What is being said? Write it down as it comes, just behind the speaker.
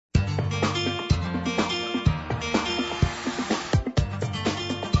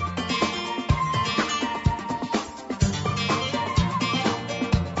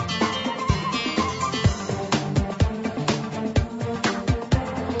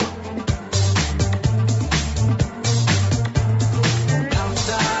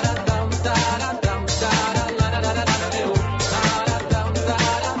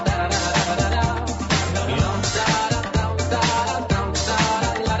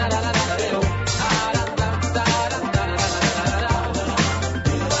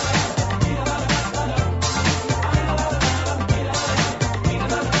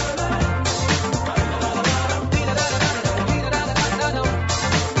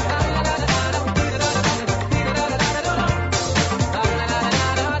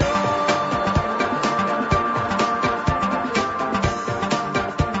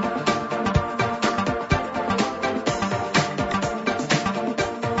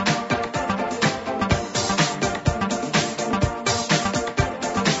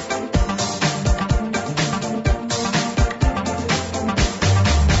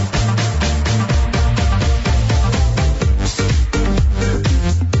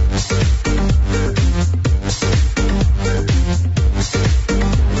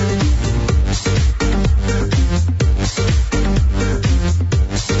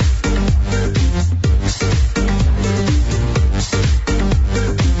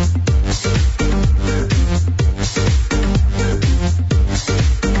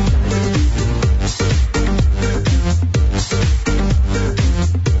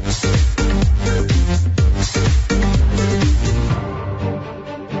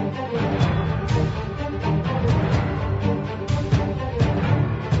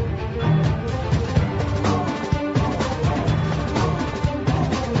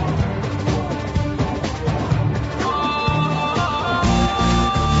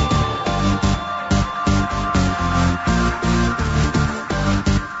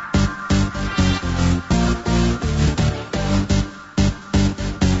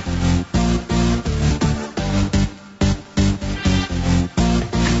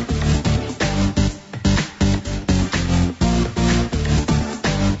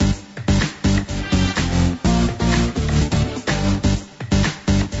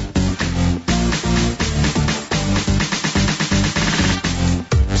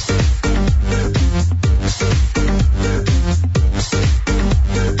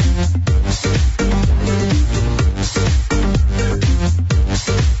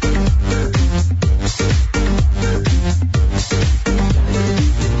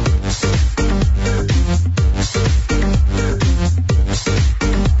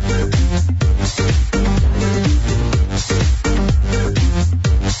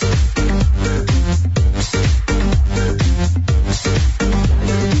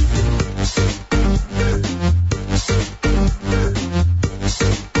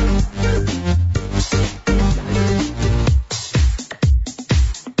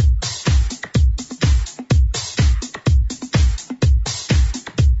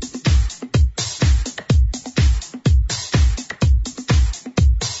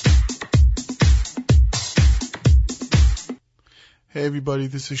Hey everybody,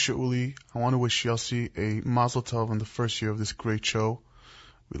 this is Shauli. I want to wish Yossi a mazel tov on the first year of this great show.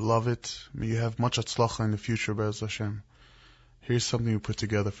 We love it. May you have much atzlacha in the future, Be'ez Hashem. Here's something we put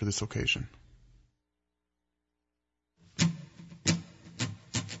together for this occasion.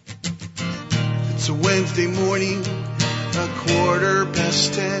 It's a Wednesday morning,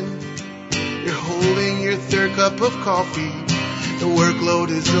 10:15. You're holding your third cup of coffee. The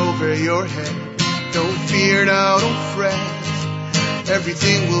workload is over your head. Don't fear now, don't fret.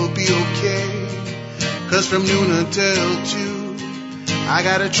 Everything will be okay. 'Cause from noon until 2, I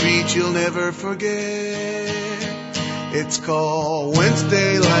got a treat you'll never forget. It's called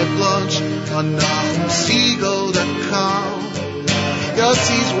Wednesday Live Lunch on NachumSegal.com.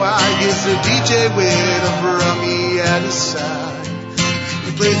 Yossi's wife is a DJ with a Brummy at his side.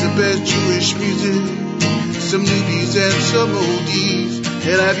 He plays the best Jewish music, some newbies and some oldies.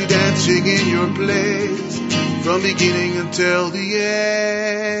 He'll have you dancing in your place from beginning until the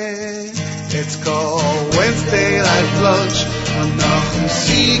end. It's called Wednesday Live Lunch on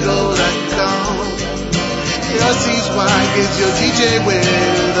NachumSegal.com. Yossi's wife is your DJ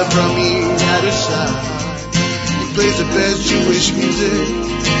with a Brummy at her side. He plays the best Jewish music,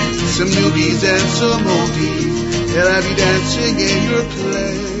 some newbies and some oldies. He'll have you dancing in your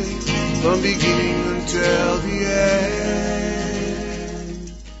place from beginning until the end.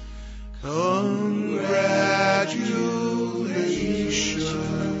 Congratulations.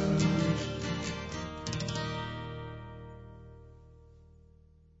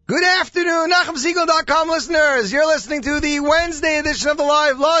 Good afternoon, NachumSegal.com listeners. You're listening to the Wednesday edition of the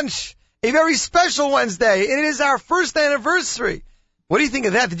Live Lunch, a very special Wednesday. It is our first anniversary. What do you think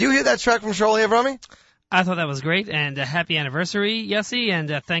of that? Did you hear that track from Shauli Avrami? I thought that was great, and a happy anniversary, Yossi,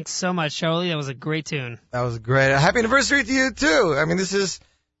 and thanks so much, Shauli. That was a great tune. That was great. A happy anniversary to you, too. I mean, this is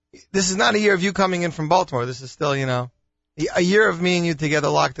not a year of you coming in from Baltimore. This is still, a year of me and you together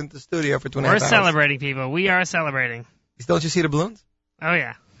locked into the studio for 2.5 hours. We're celebrating, people. We are celebrating. Don't you see the balloons? Oh,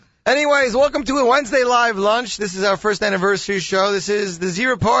 yeah. Anyways, welcome to a Wednesday Live Lunch. This is our first anniversary show. This is the Z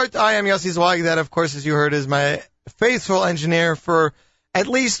Report. I am Yossi Zweig. That, of course, as you heard, is my faithful engineer for at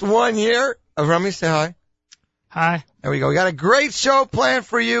least 1 year. Avrami, say hi. Hi. There we go. We got a great show planned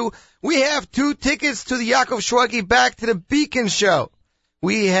for you. We have 2 tickets to the Yaakov Shwagi Back to the Beacon show.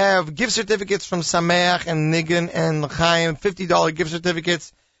 We have gift certificates from Sameach and Nigun and L'chaim, $50 gift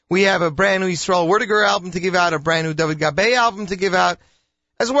certificates. We have a brand new Yisrael Werdiger album to give out, a brand new David Gabay album to give out,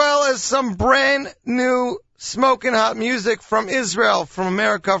 as well as some brand new smoking hot music from Israel, from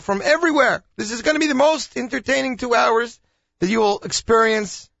America, from everywhere. This is going to be the most entertaining 2 hours that you will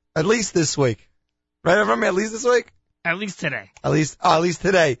experience at least this week. Right, Avrami? At least this week? At least today. At least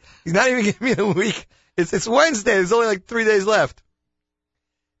today. He's not even giving me a week. It's Wednesday. There's only like 3 days left.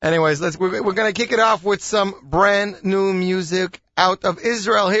 Anyways, we're going to kick it off with some brand new music out of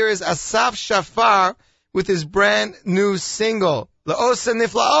Israel. Here is Asaf Shafar with his brand new single, La'osa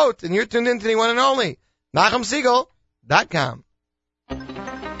Niflaot, and you're tuned in to the one and only NachumSegal.com.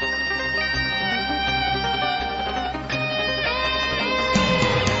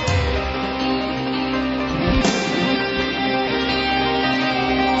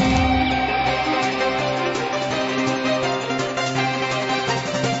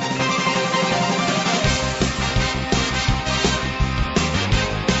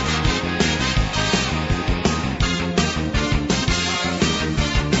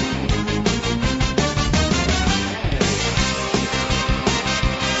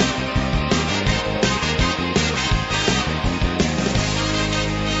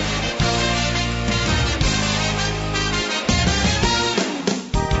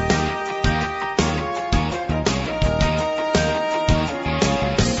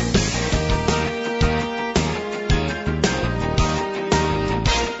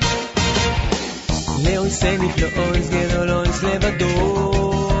 נפלאות גדולות לבדוי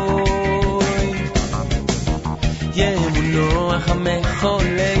יאמונו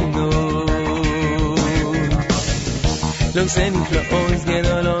המחולנו לא עושה נפלאות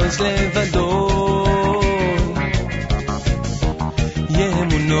גדולות לבדוי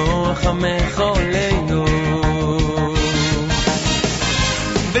יאמונו המחולנו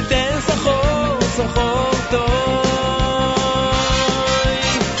ותן סחור סחור טוב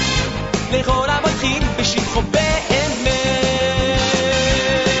לכל המתחיל בשבחו באמת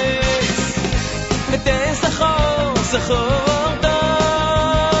ותן סחור סחור טוב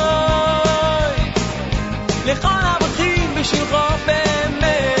לכל המתחיל בשבחו באמת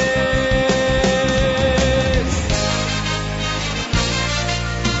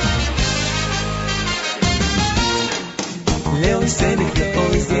לאו סדק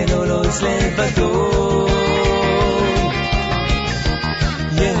לאו זגנו לא לבדו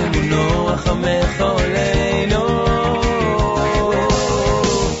רחמך עלינו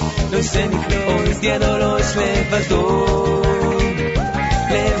לא יסה נפלאו ידו לא יש לבדו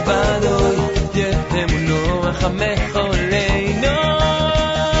יתמונו רחמך עלינו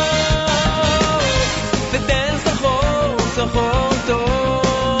ותן סחור טוב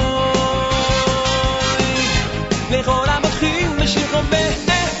לכל המתחיל משיכו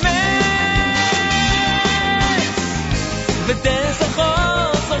ותן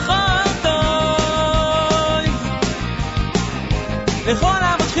סחור טוב לכל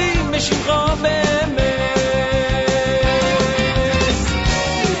המתחיל משיכו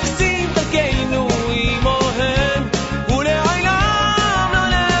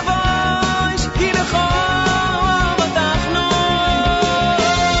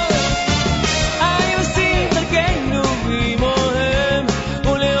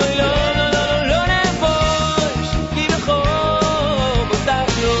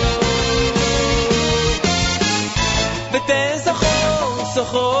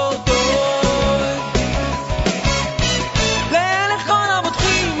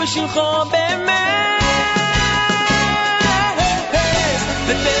בשבילך באמת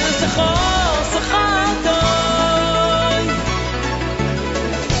ותן שכר טוב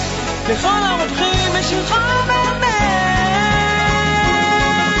לכל המותחים בשבילך באמת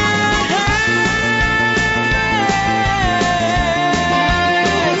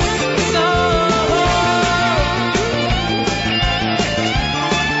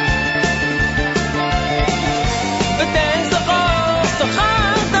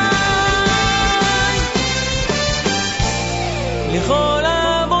לכל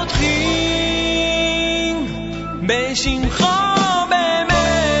המותחים בשמך באמת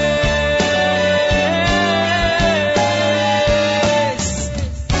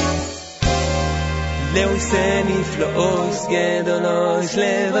לא יעשה נפלאות גדולות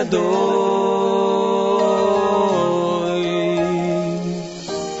לבדו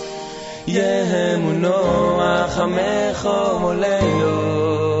יהמונו רחמך עלינו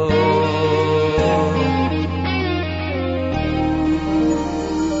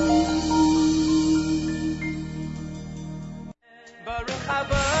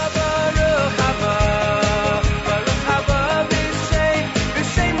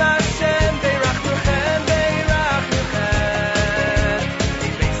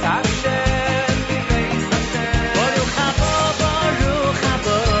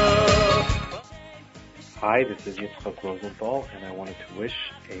Hi, this is Yitzchak Rosenthal, and I wanted to wish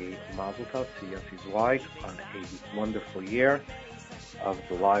a mazel tov to Yossi Zweig on a wonderful year of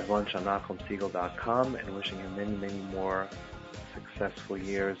the live lunch on NachumSegal.com, and wishing him many, many more successful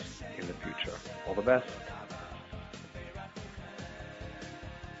years in the future. All the best.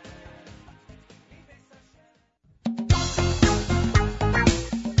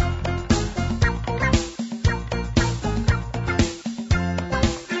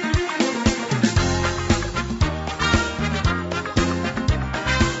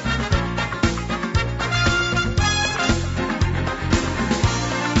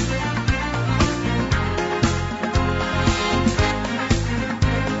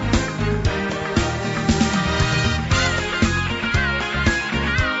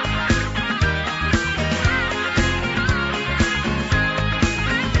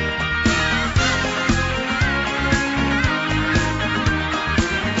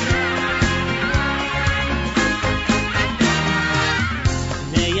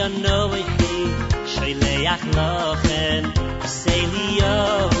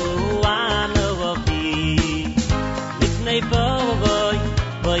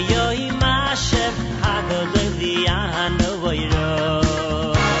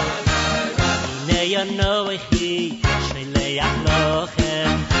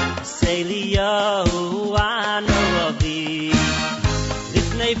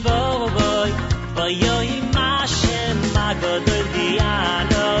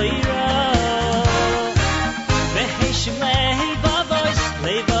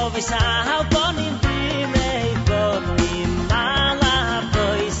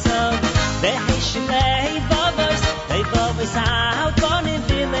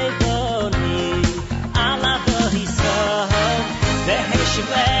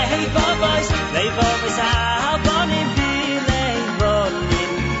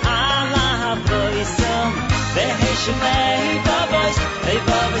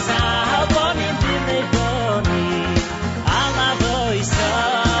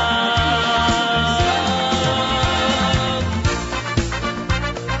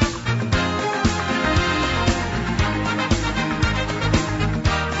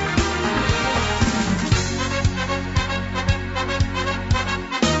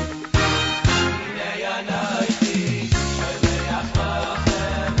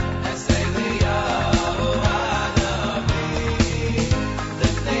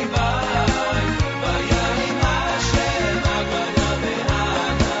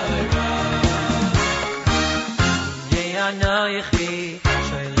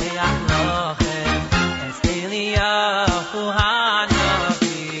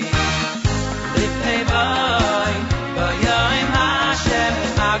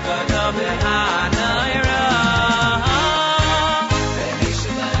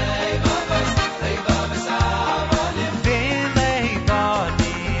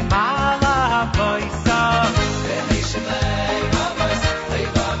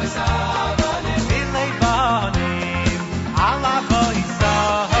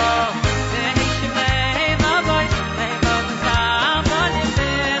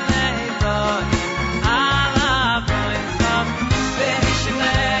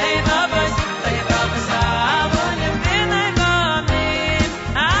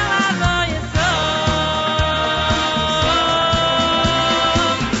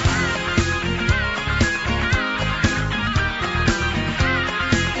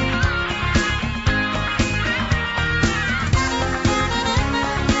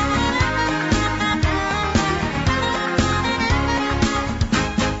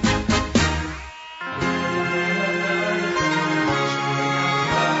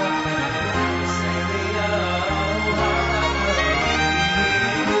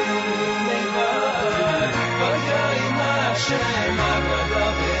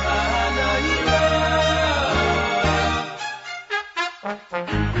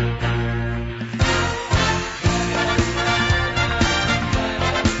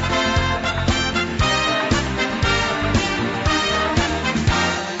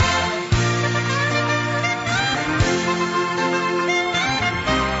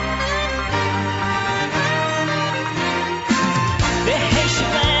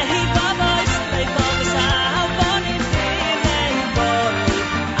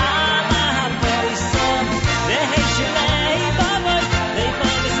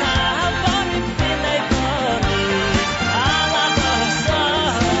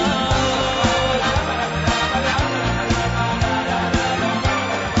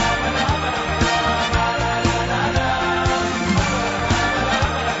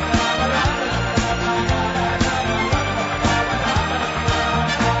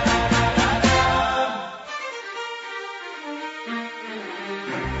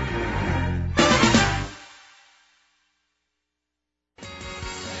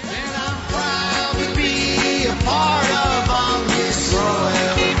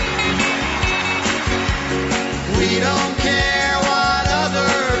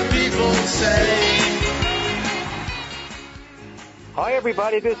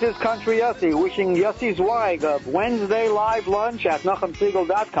 everybody, this is Country Yossi, wishing Yossi Zweig of Wednesday Live Lunch at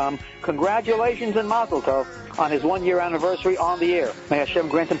NachumSiegel.com congratulations and mazel tov on his 1-year anniversary on the air. May Hashem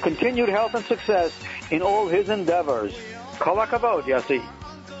grant him continued health and success in all his endeavors. Kol hakavod, Yossi.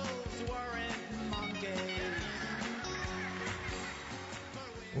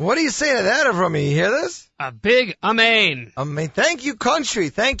 What do you say to that, Avrami? You hear this? A big amen. Amen. Thank you, Country.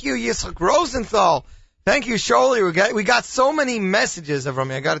 Thank you, Yitzchak Rosenthal. Thank you, Sholi. We got so many messages,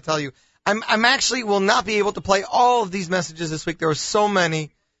 Avrami. I got to tell you, I'm actually will not be able to play all of these messages this week. There are so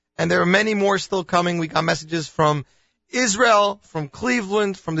many, and there are many more still coming. We got messages from Israel, from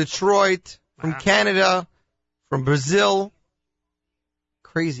Cleveland, from Detroit, from Canada, from Brazil.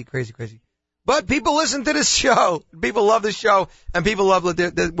 Crazy, crazy, crazy. But people listen to this show. People love this show, and people love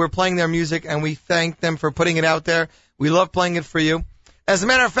that we're playing their music, and we thank them for putting it out there. We love playing it for you. As a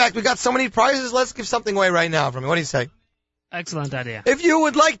matter of fact, we got so many prizes. Let's give something away right now, Avrami. What do you say? Excellent idea. If you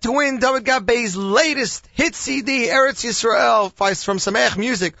would like to win David Gabbay's latest hit CD, Eretz Yisrael, from Sameach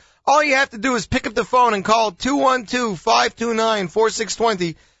Music, all you have to do is pick up the phone and call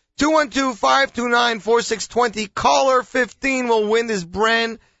 212-529-4620. 212-529-4620. Caller 15 will win this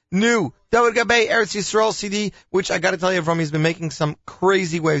brand new David Gabbay Eretz Yisrael CD, which I got to tell you, he's been making some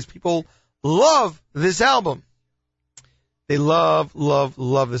crazy waves. People love this album. They love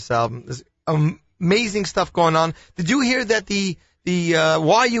this album. There's amazing stuff going on. Did you hear that the YU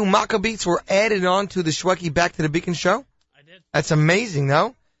Maccabeats were added on to the Shweki Back to the Beacon show? I did. That's amazing,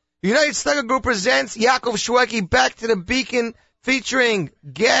 no? United Stugger Group presents Yaakov Shweki Back to the Beacon, featuring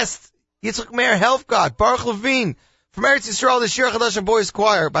guest Yitzchak Meir Helfgott, Baruch Levine, from Eretz Yisrael, the Shir Chadash Boys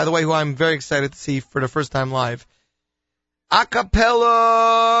Choir, by the way, who I'm very excited to see for the first time live. A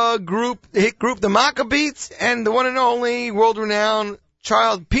cappella group, hit group, the Maccabeats, and the one and only world-renowned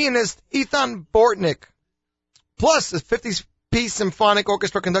child pianist Ethan Bortnick. Plus, a 50-piece symphonic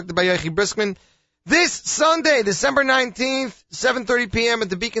orchestra conducted by Yochi Briskman. This Sunday, December 19th, 7:30 p.m. at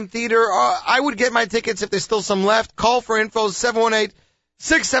the Beacon Theater. I would get my tickets if there's still some left. Call for info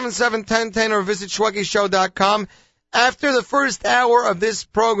 718-677-1010 or visit shwekishow.com. After the first hour of this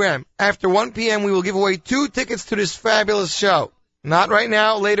program, after 1 p.m., we will give away 2 tickets to this fabulous show. Not right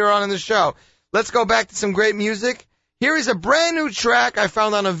now, later on in the show. Let's go back to some great music. Here is a brand new track I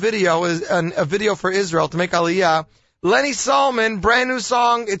found on a video for Israel to make Aliyah. Lenny Solomon, brand new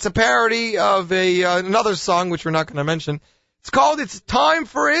song. It's a parody of another song, which we're not going to mention. It's called It's Time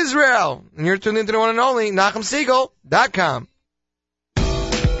for Israel. And you're tuned into the one and only NachumSiegel.com.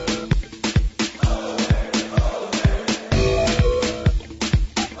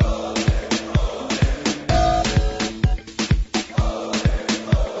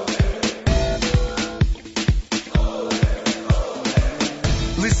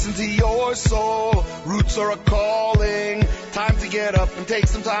 Soul, roots are a calling. Time to get up and take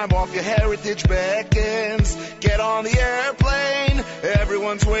some time off. Your heritage beckons. Get on the airplane,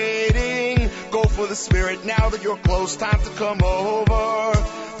 everyone's waiting. Go for the spirit now that you're close. Time to come over.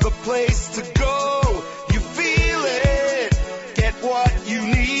 The place to go, you feel it. Get what you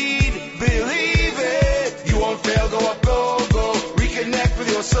need, believe it. You won't fail, go up, go. Reconnect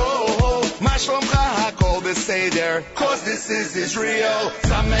with your soul. Ma shlomcha hakol beseder, cause this is Israel.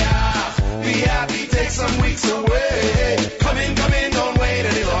 Sameach. Be happy, take some weeks away. Come in, don't wait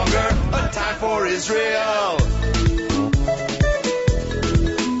any longer. A time for Israel.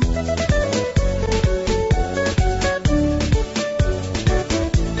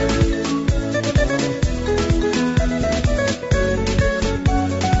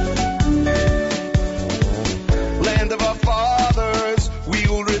 Land of our fathers, we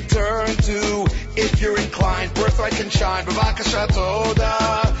will return to. If you're inclined, birthright can shine. B'vakasha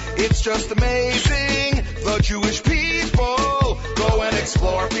toda. It's just amazing, the Jewish people. Go and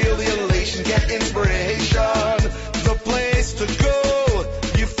explore, feel the elation, get inspiration. The place to go,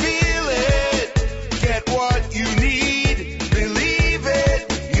 you feel it. Get what you need, believe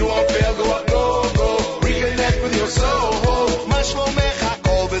it. You won't fail, go up, go. Reconnect with your soul. Ma shlomecha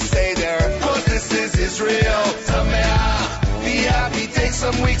kol beseder, cause this is Israel. Sameach, be happy, take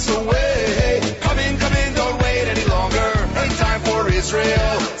some weeks away. Come in, don't wait any longer. Ain't time for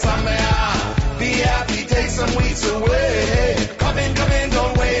Israel. Be happy, take some weeks away. Come in,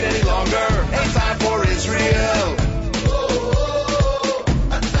 don't wait any longer. Ain't time for Israel.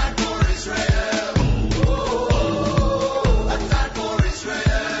 A time for Israel. A time for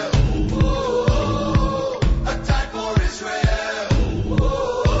Israel. A time for Israel.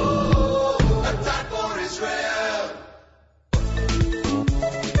 A time for Israel.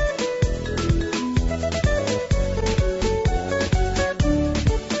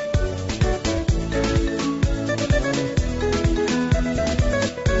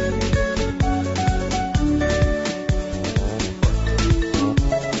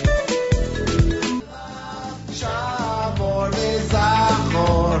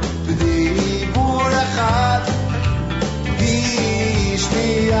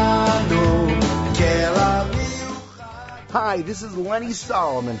 Hi, this is Lenny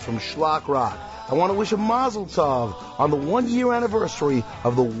Solomon from Schlock Rock. I want to wish a mazel tov on the 1-year anniversary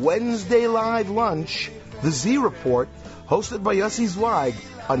of the Wednesday Live Lunch, The Z Report, hosted by Yossi Zweig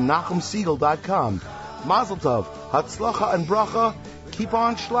on NachumSiegel.com. Mazel tov, Hatzlacha and Bracha, keep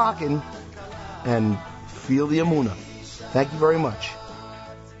on shlocking, and feel the Emunah. Thank you very much.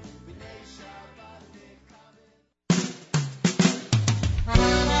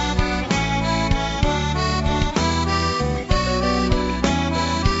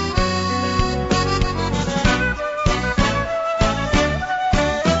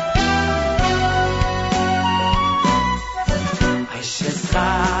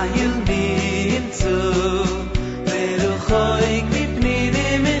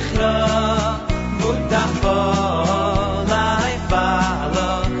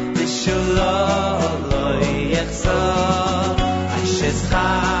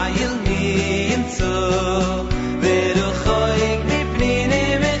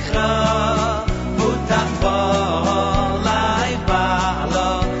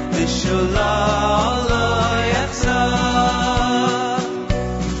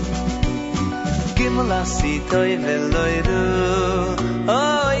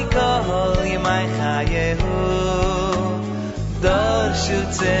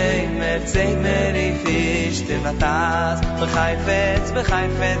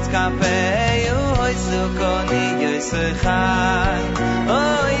 B'chayfetz kapeyu hoysukoni yosuchai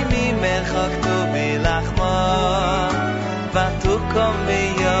Oy mi merchoktu bilachmo Vatukom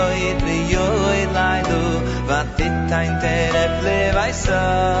biyoid biyoid laidu Vatittain teref levayso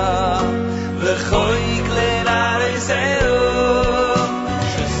V'choik l'rareiseu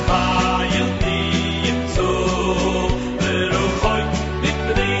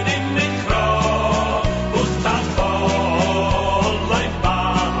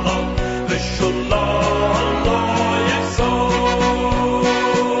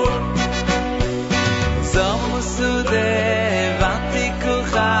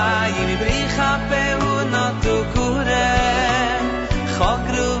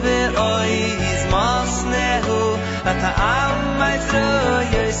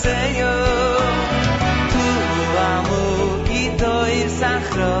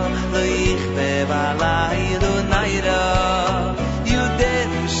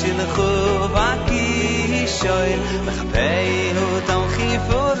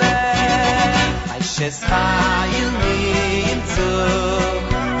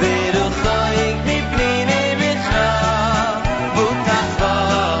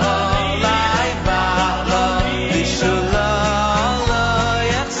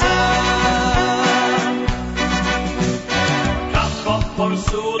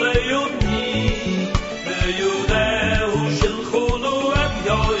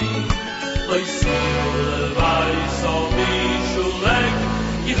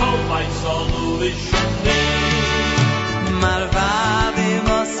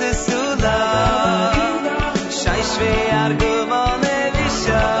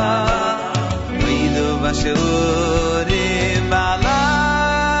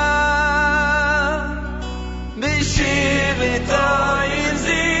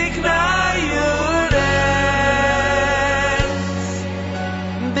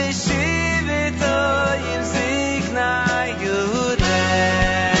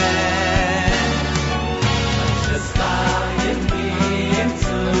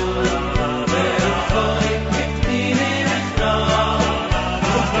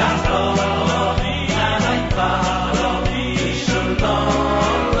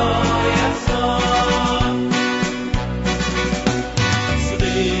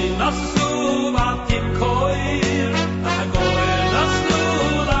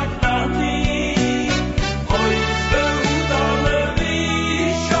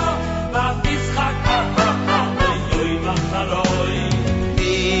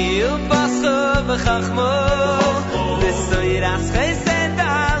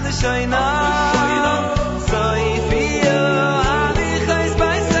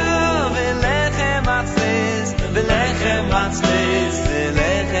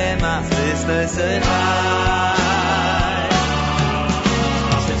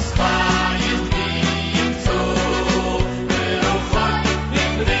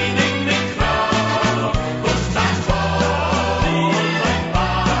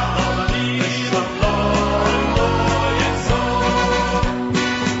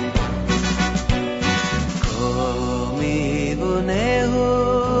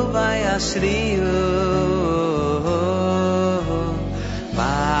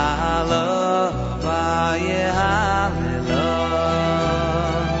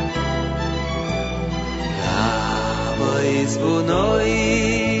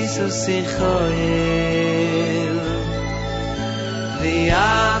sichoil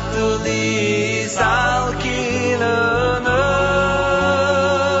viatu li salkilono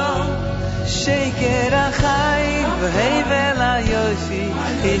sheker achayim v'hevel hayofi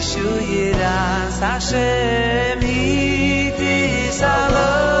ishu yiras Hashem hitisalo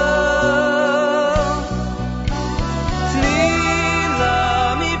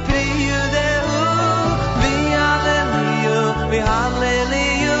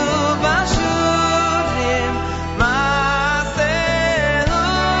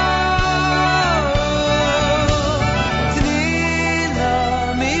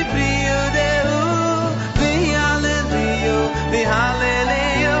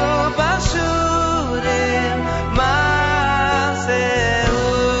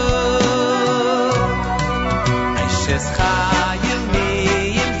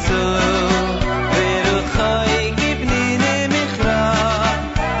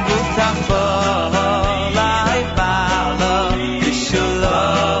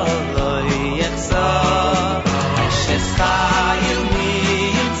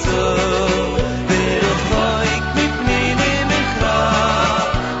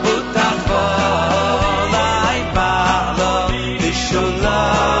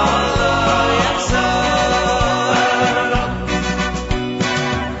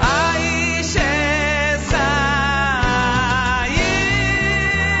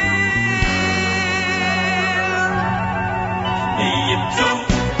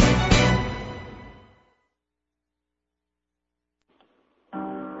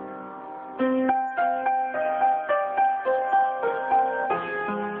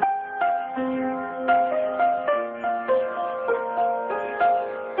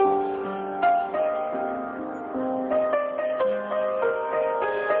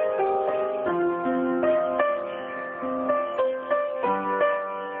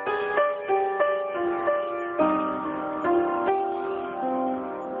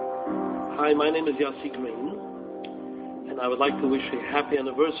Hi, my name is Yossi Green, and I would like to wish a happy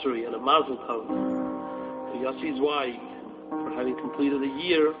anniversary and a mazel tov to Yossi Zweig for having completed a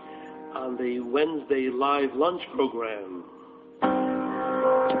year on the Wednesday live lunch program.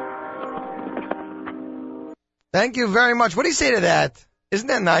 Thank you very much. What do you say to that? Isn't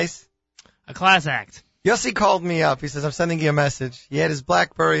that nice? A class act. Yossi called me up. He says, I'm sending you a message. He had his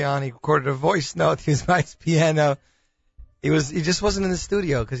BlackBerry on. He recorded a voice note. He was by his piano. He just wasn't in the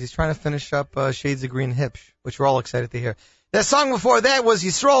studio because he's trying to finish up Shades of Green Hipsh, which we're all excited to hear. That song before that was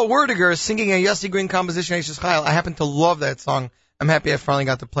Yisrael Werdiger singing a Yossi Green composition, Eishes Chayil. I happen to love that song. I'm happy I finally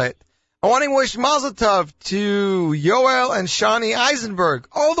got to play it. I want to wish Mazel Tov to Yoel and Shani Eisenberg,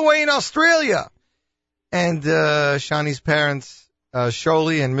 all the way in Australia. And Shani's parents,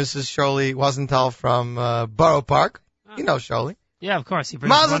 Sholi and Mrs. Sholi Wazental from Borough Park. You know Sholi. Yeah, of course.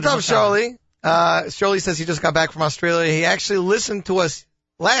 Mazel Tov, Sholi. Shirley says he just got back from Australia. He actually listened to us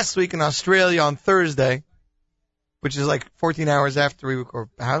last week in Australia on Thursday, which is like 14 hours after we record.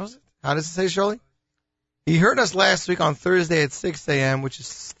 How does it say, Shirley? He heard us last week on Thursday at 6 a.m., which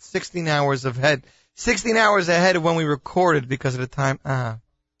is 16 hours ahead of when we recorded because of the time.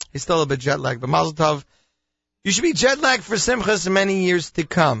 He's still a bit jet lagged, but Mazel Tov. You should be jet lagged for Simchas many years to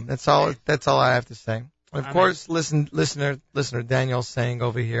come. That's all I have to say. Of course, listener Daniel saying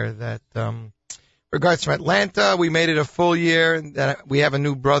over here that, regards from Atlanta, we made it a full year, and that we have a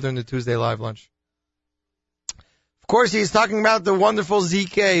new brother in the Tuesday Live Lunch. Of course, he's talking about the wonderful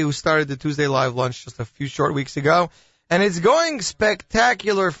ZK who started the Tuesday Live Lunch just a few short weeks ago, and it's going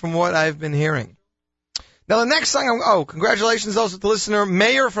spectacular from what I've been hearing. Now, the next song, congratulations also to listener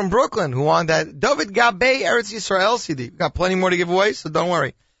Mayor from Brooklyn who won that David Gabay Eretz Yisrael CD. We've got plenty more to give away, so don't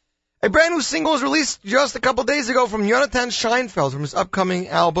worry. A brand new single was released just a couple days ago from Yonatan Scheinfeld from his upcoming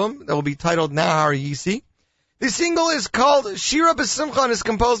album that will be titled Nahar Yisi. The single is called Shira B'Simcha and is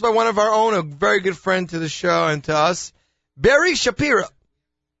composed by one of our own, a very good friend to the show and to us, Barry Shapiro.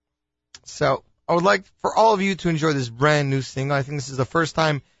 So I would like for all of you to enjoy this brand new single. I think this is the first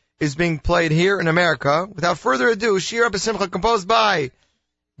time it's being played here in America. Without further ado, Shira B'Simcha composed by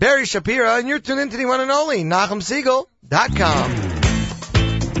Barry Shapiro, and you're tuned into the one and only NachumSiegel.com.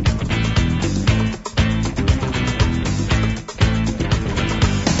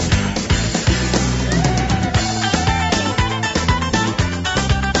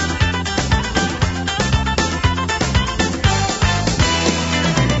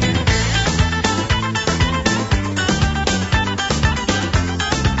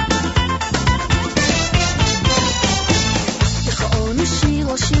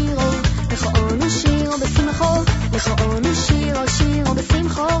 Shiro, Shiro, Shiro, Shiro,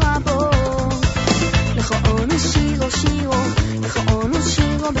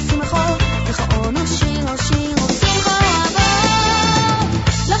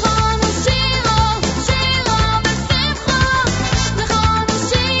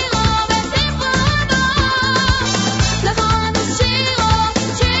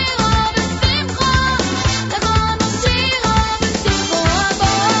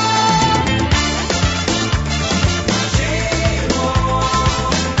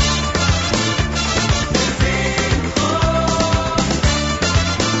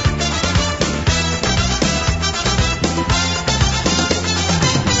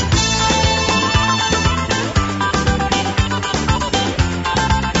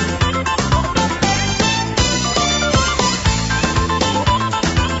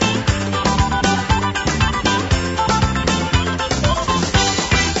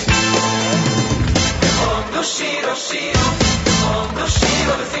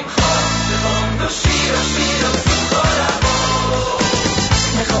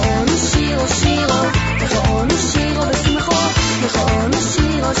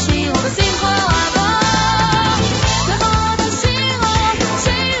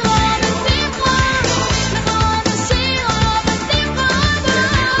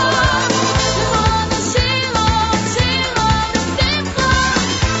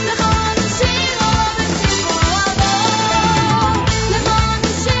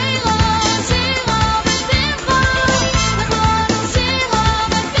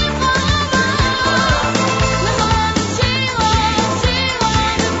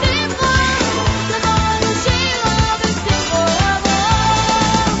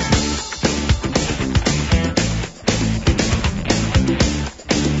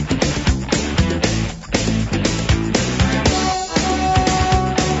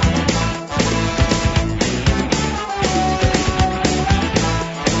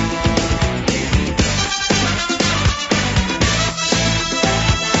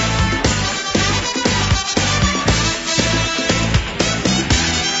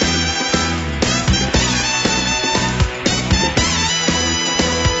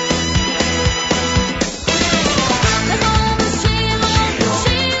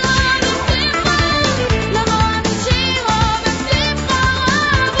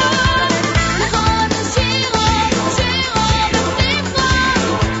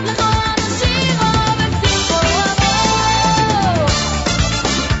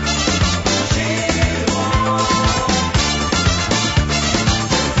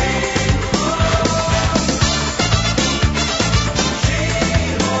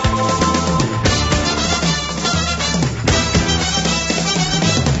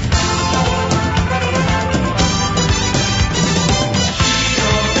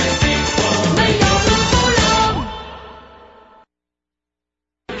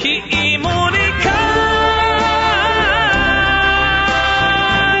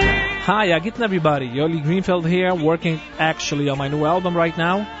 Hi, Agitna everybody. Yoli Greenfield here, working actually on my new album right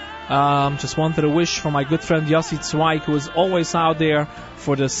now. Just wanted to wish for my good friend Yossi Zweig, who is always out there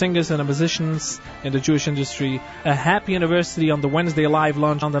for the singers and the musicians in the Jewish industry, a happy anniversary on the Wednesday live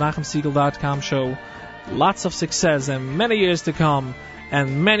lunch on the NachumSiegel.com show. Lots of success and many years to come,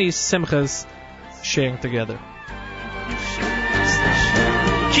 and many simchas sharing together.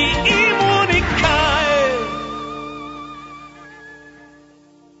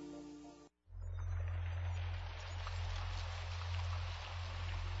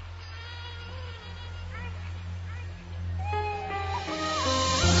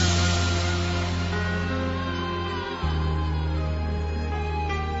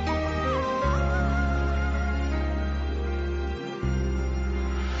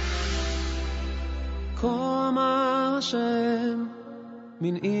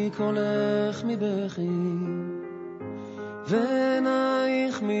 מנעי קולך מבכי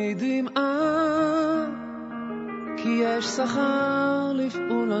ועינייך מדמעה כי יש שכר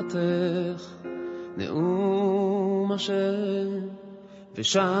לפעולתך נאום אשר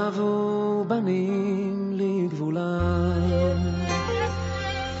ושבו בנים לגבולה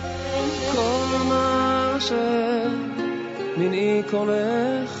כל מה אשר מנעי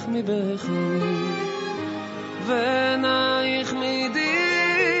קולך מבכי ועינייך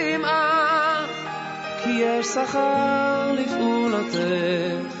מדמעה כי יש שכר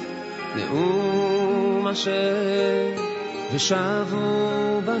לפעולתך נאום אשר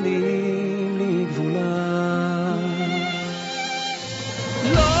ושבו בנים לגבולה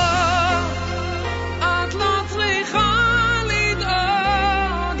לא, את לא צריכה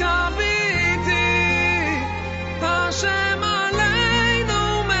לדאוג הביטי השם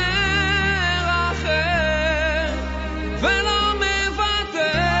עלינו מרחם ולא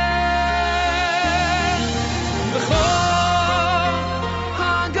מוותר בכל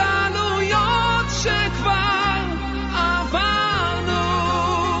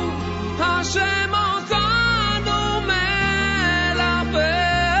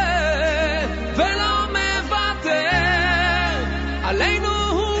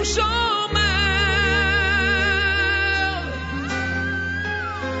שומר.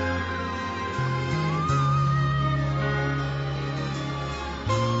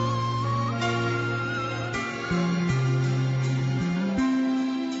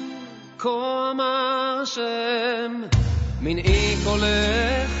 כה אמר השם, מנעי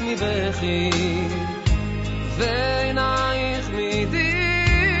קולך מבכי, ועינייך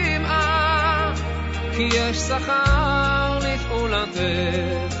מדמעה, כי יש שכר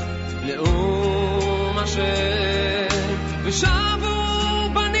לפעולתך, נאום השם, ושבו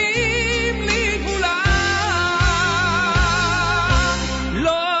בנים לגבולם.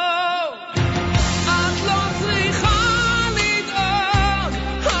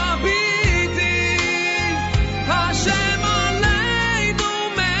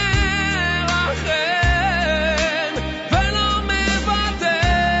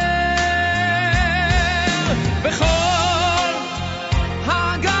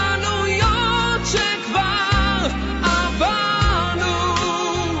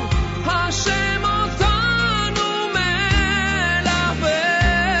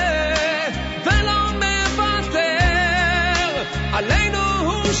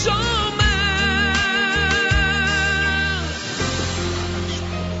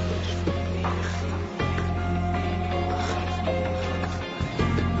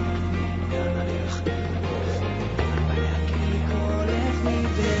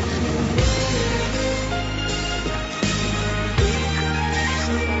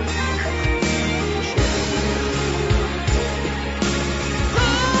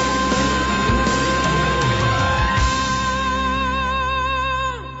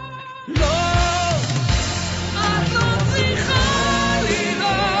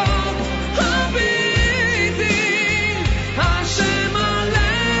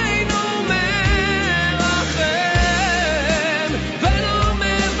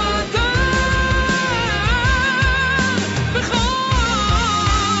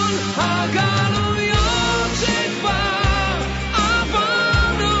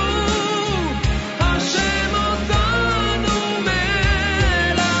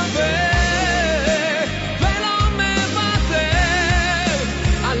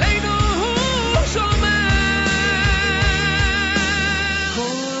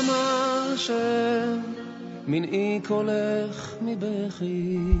 מנעי קולך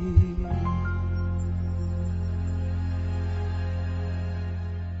מבכי.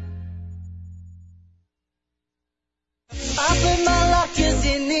 I put my lockers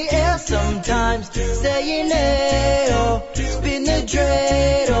in the air sometimes, saying hey oh, spin the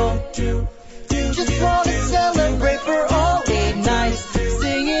dreidel. Just wanna celebrate for all 8 nights,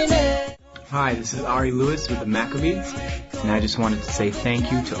 singing it. Hi, this is Ari Lewis with the Maccabees, and I just wanted to say thank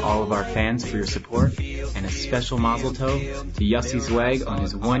you to all of our fans for your support, and a special mazel tov to Yossi Zweig on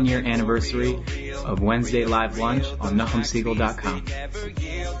his 1-year anniversary of Wednesday Live Lunch on NachumSiegel.com.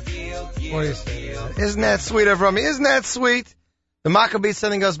 What do you say? Isn't that sweet of me? Isn't that sweet? The Maccabees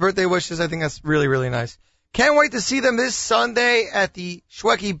sending us birthday wishes. I think that's really, really nice. Can't wait to see them this Sunday at the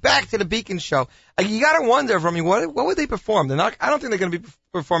Shweki Back to the Beacon show. You gotta wonder, from me, what would they perform? They're not. I don't think they're gonna be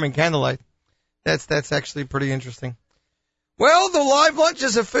performing Candlelight. That's actually pretty interesting. Well, the live lunch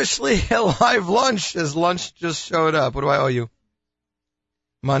is officially a live lunch, as lunch just showed up. What do I owe you?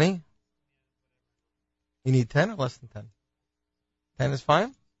 Money? You need 10 or less than 10? 10 is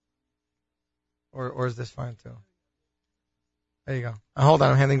fine? Or is this fine too? There you go. Hold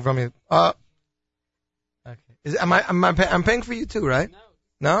on, I'm handing from you. Okay. I'm paying for you too, right?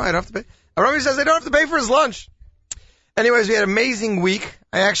 No, I don't have to pay. Rami says I don't have to pay for his lunch. Anyways, we had an amazing week.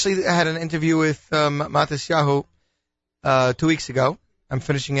 I actually had an interview with Matisyahu 2 weeks ago. I'm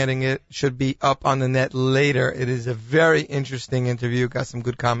finishing editing it. Should be up on the net later. It is a very interesting interview. Got some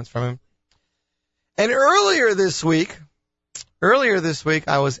good comments from him. And earlier this week,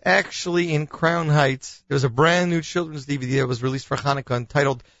 I was actually in Crown Heights. There was a brand new children's DVD that was released for Hanukkah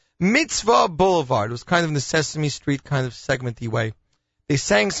entitled Mitzvah Boulevard. It was kind of in the Sesame Street kind of segmenty way. They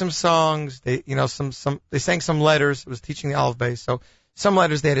sang some songs. They sang some letters. It was teaching the Aleph Beis. So some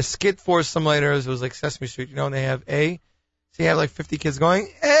letters they had a skit for. Some letters it was like Sesame Street, and they have A. So you have like 50 kids going,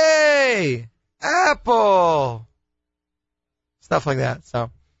 "Hey, apple," stuff like that.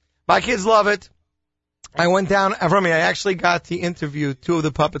 So my kids love it. I went down, Avrami, I actually got to interview 2 of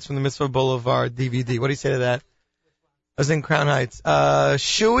the puppets from the Mitzvah Boulevard DVD. What do you say to that? I was in Crown Heights.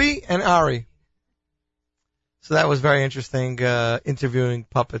 Shui and Ari. So that was very interesting, interviewing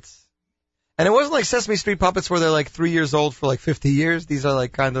puppets. And it wasn't like Sesame Street puppets where they're like 3 years old for like 50 years. These are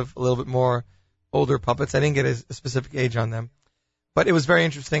like kind of a little bit more older puppets. I didn't get a specific age on them. But it was very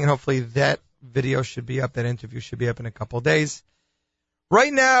interesting, and hopefully that video should be up, that interview should be up in a couple of days.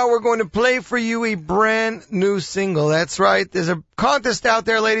 Right now, we're going to play for you a brand new single. That's right. There's a contest out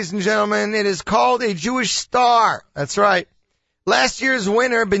there, ladies and gentlemen. It is called A Jewish Star. That's right. Last year's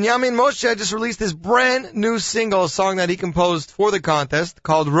winner, Binyamin Moshe, just released his brand new single, a song that he composed for the contest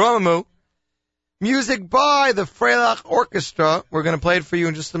called Romamu. Music by the Freilach Orchestra. We're going to play it for you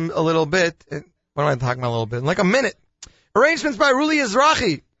in just a little bit. What am I talking about a little bit? In like a minute. Arrangements by Ruli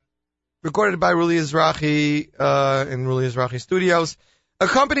Ezrachi. Recorded by Ruli Ezrachi in Ruli Ezrachi Studios.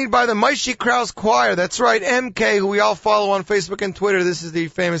 Accompanied by the Maishi Krause Choir. That's right, MK, who we all follow on Facebook and Twitter. This is the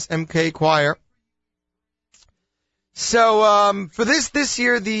famous MK Choir. So for this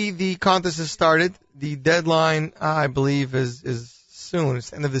year, the contest has started. The deadline, I believe, is soon.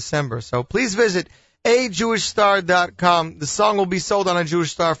 It's end of December. So please visit ajewishstar.com. The song will be sold on A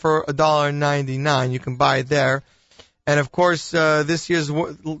Jewish Star for $1.99. You can buy it there. And, of course, this year's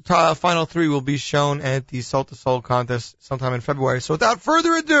final three will be shown at the Soul to Soul contest sometime in February. So without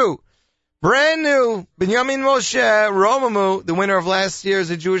further ado, brand new Binyamin Moshe, Romamu, the winner of last year's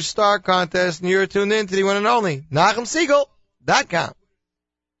A Jewish Star contest. And you're tuned in to the one and only NachumSiegel.com.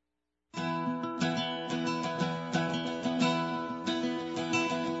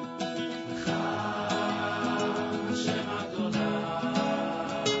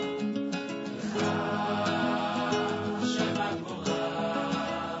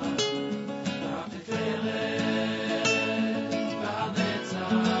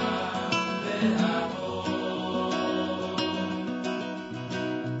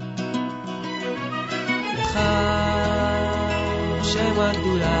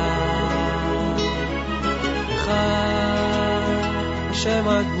 השם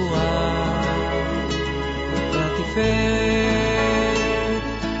הגבורה והתפארת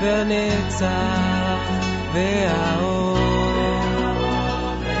והנצח והאור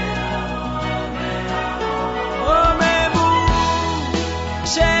רוממו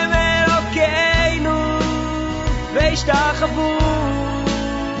השם אלוקינו והשתחוו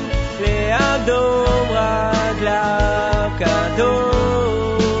לאדום רגליו קדוש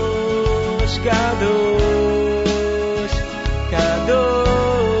קדוש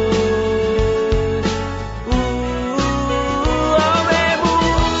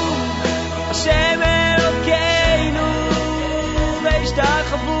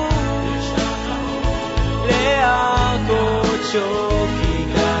כי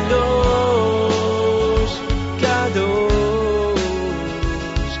קדוש, קדוש,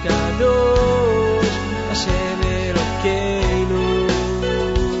 קדוש, השם אלוקינו.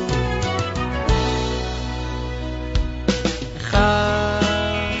 אחד,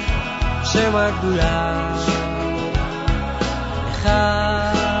 שם הגדולה,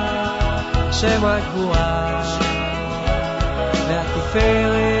 אחד, שם הגבורה,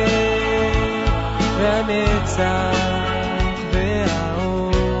 והתפארת והנצח.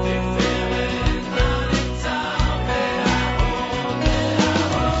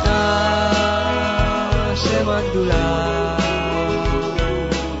 הגדולה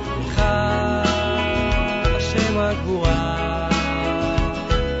לך השם הגבורה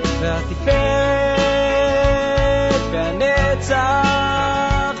והתפארת והנצח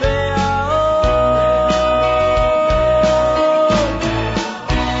והאור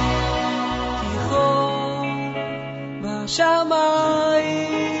תיכון בשמיים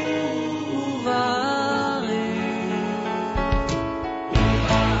ובארץ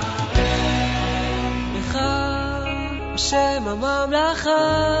השם הממלכה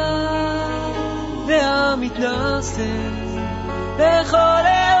והמתנשא בכל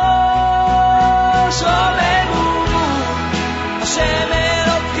ראש רוממו השם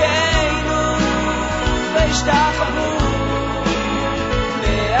אלוקינו והשתחוו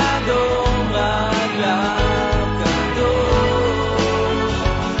לאדום רגליו קדוש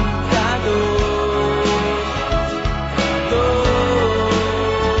קדוש קדוש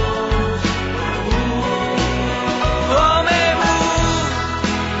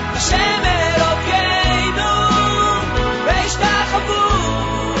השם אלוקינו והשתחוו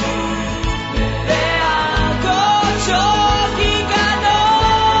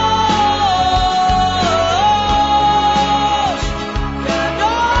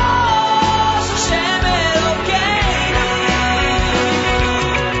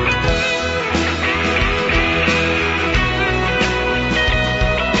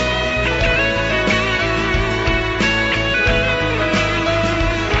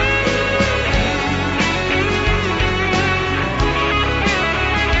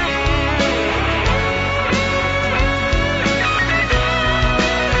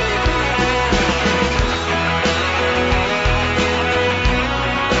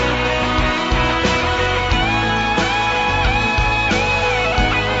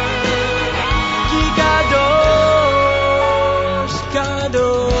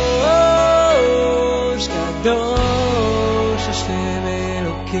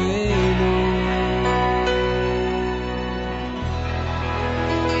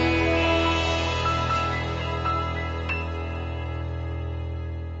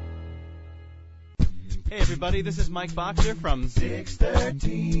Hey everybody, this is Mike Boxer from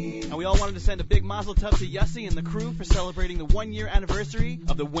 613. And we all wanted to send a big mazel tov to Yossi and the crew for celebrating the 1-year anniversary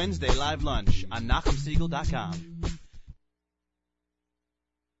of the Wednesday Live Lunch on NachumSiegel.com.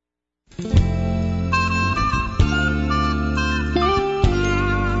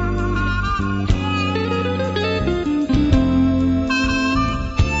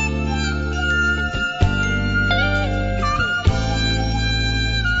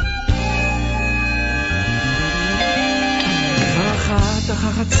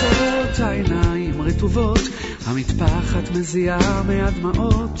 החצות העיניים רטובות, המטפחת מזיעה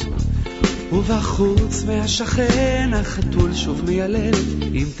מהדמעות, ובחוץ והשכן החתול שוב מיילל,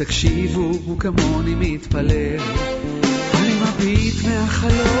 אם תקשיבו הוא כמוני מתפלל. אני מביט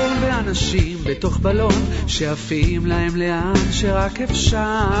מהחלון באנשים בתוך בלון שעפים להם לאן שרק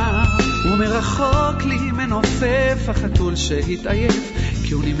אפשר, ומרחוק לי מנופף החתול שהתעייף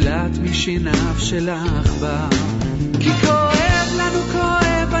כי הוא נמלט משיניו של העכבר. כי כואב לנו,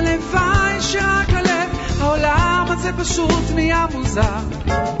 כואב הלוואי שרק הלב, העולם הזה פשוט נהיה מוזר.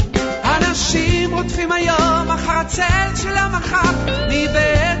 אנשים רודפים היום אחר הצל של המחר, מי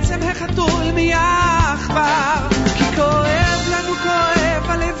בעצם החתול מי העכבר. כי כואב לנו, כואב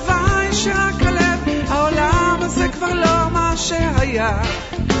הלוואי שרק הלב, העולם הזה כבר לא מה שהיה.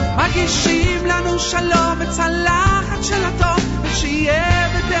 מגישים לנו שלום בצלחת של הטוב, ושיהיה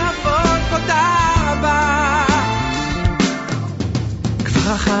בתיאבון תודה רבה.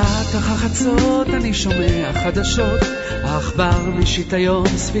 כבר אחת החצות אני שומע חדשות, העכבר משיט היום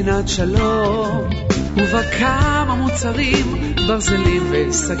ספינת שלום, ובה כמה מוצרים, ברזלים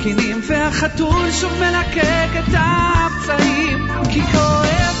וסכינים, והחתול שוב מלקק את הפצעים. כי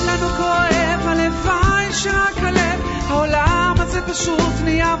כואב לנו, כואב הלוואי שרק הלב, העולם הזה פשוט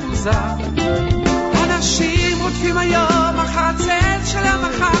נהיה מוזר. אנשים רודפים היום אחר הצל של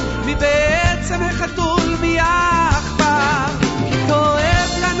המחר, מי בעצם החתול מי העכבר. כואב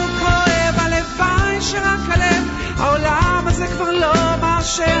לנו, כואב הלוואי שרק הלב, העולם הזה כבר לא מה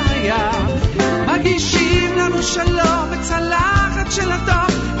שהיה. מגישים לנו שלום בצלחת של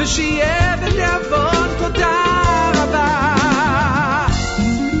הטוב, ושיהיה בתיאבון תודה רבה.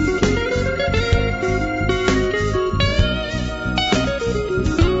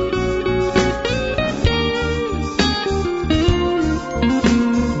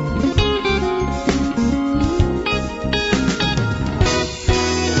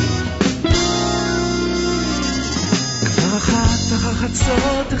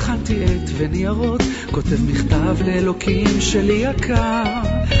 חצות הכנתי עט וניירות, כותב מכתב לאלוקים שלי יקר,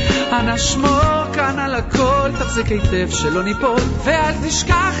 אנא שמור כאן על הכל, תחזיק היטב שלא ניפול, ואל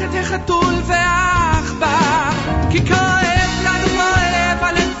תשכח את החתול והעכבר. כי כואב לנו, כואב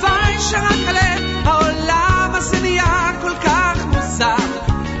הלוואי שרק הלב, העולם הזה נהיה כל כך מוזר.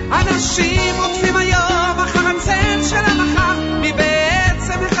 אנשים רודפים היום אחר הצל של המחר, מי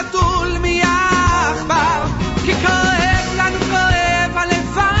בעצם החתול מי העכבר. כי כואב לנו, כואב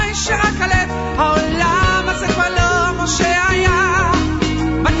הלוואי שרק הלב, העולם הזה כבר לא מה שהיה.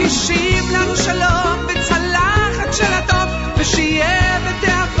 מגישים לנו שלום בצלחת של הטוב, ושיהיה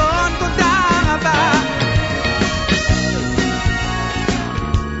בתיאבון תודה רבה.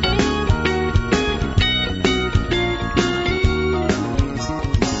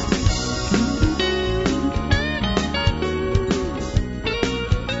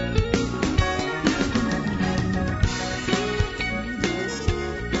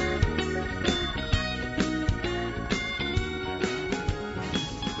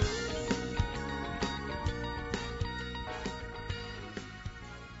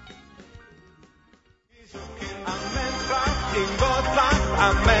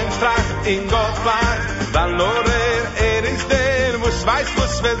 In Gott fragt, dann lorer ist der, muss weiß,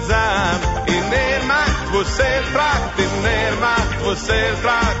 was will sein. In macht, was fragt, in macht, was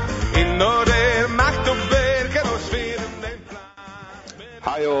fragt, in macht und Bergen aus vielen.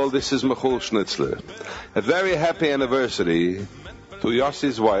 Hi all, this is Michael Schnitzler. A very happy anniversary to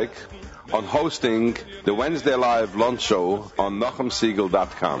Yossi Zweig on hosting the Wednesday Live Lunch Show on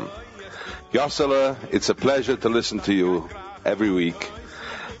NachumSiegel.com. Yossele, it's a pleasure to listen to you every week.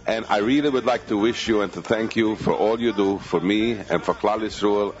 And I really would like to wish you and to thank you for all you do for me and for Klal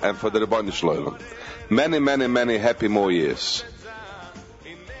Yisrael and for the Rebbeinu Shloim. Many, many, many happy more years.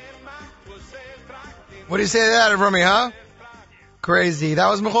 What do you say to that, Rumi, huh? Crazy. That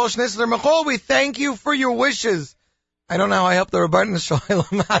was Michael Schnitzler. Michael, we thank you for your wishes. I don't know how I helped the Rebbeinu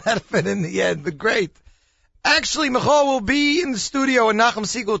Shloim how that fit in the end, but great. Actually, Michael will be in the studio at Nachum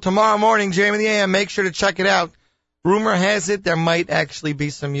Siegel tomorrow morning, JM in the AM. Make sure to check it out. Rumor has it there might actually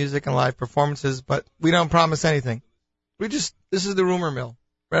be some music and live performances, but we don't promise anything. This is the rumor mill.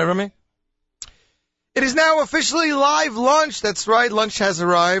 Right, Remy? It is now officially live lunch. That's right, lunch has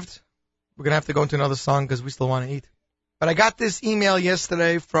arrived. We're going to have to go into another song because we still want to eat. But I got this email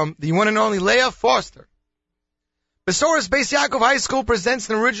yesterday from the one and only Leah Foster. Besoros Beis Yaakov High School presents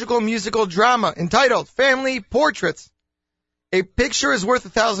an original musical drama entitled Family Portraits. A picture is worth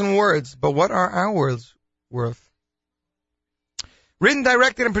 1,000 words, but what are our words worth? Written,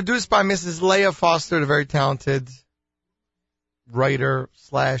 directed, and produced by Mrs. Leah Foster, the very talented writer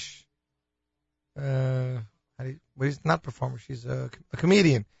slash not performer. She's a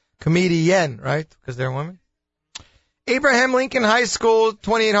comedian. Comedian, right? Because they're women. Abraham Lincoln High School,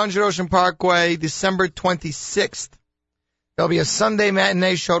 2800 Ocean Parkway, December 26th. There'll be a Sunday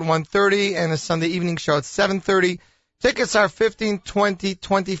matinee show at 1:30 and a Sunday evening show at 7:30. Tickets are $15, $20,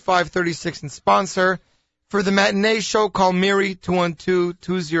 $25, $36 and sponsor. For the matinee show, call Miri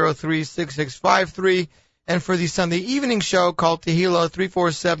 212-203-6653. And for the Sunday evening show, call Tehillah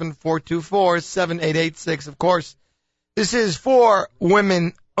 347-424-7886. Of course, this is for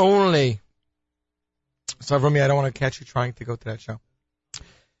women only. So, Rumi, I don't want to catch you trying to go to that show.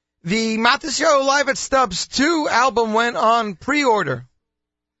 The Matas Show Live at Stubbs 2 album went on pre-order.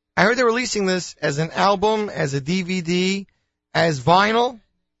 I heard they're releasing this as an album, as a DVD, as vinyl.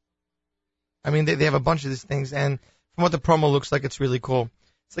 I mean, they have a bunch of these things, and from what the promo looks like, it's really cool.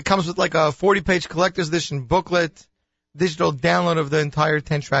 So it comes with like a 40-page collector's edition booklet, digital download of the entire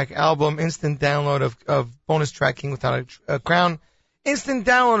 10-track album, instant download of bonus tracking without a crown, instant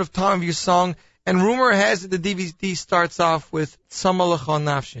download of Time of Your Song, and rumor has it the DVD starts off with Tzama L'cha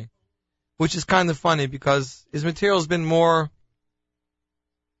Nafshi, which is kind of funny because his material's been more,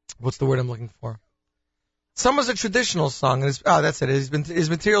 what's the word I'm looking for? Tzama's a traditional song, and that's it. His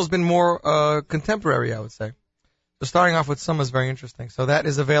material's been more contemporary, I would say. So starting off with Tzama is very interesting. So that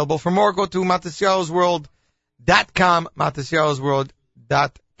is available. For more, go to MatasYahozWorld.com,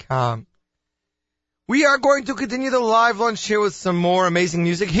 MatasYahozWorld.com. We are going to continue the live lunch here with some more amazing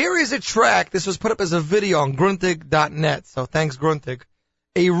music. Here is a track. This was put up as a video on gruntig.net, so thanks, Gruntig.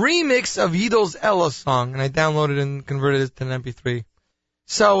 A remix of Yidel's Ella song, and I downloaded and converted it to an MP3.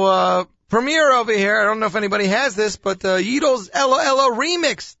 So, premiere over here. I don't know if anybody has this, but Yidel's Ella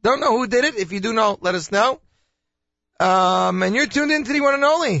remix. Don't know who did it. If you do know, let us know. And you're tuned in to the one and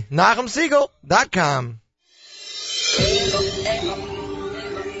only NachumSiegel.com.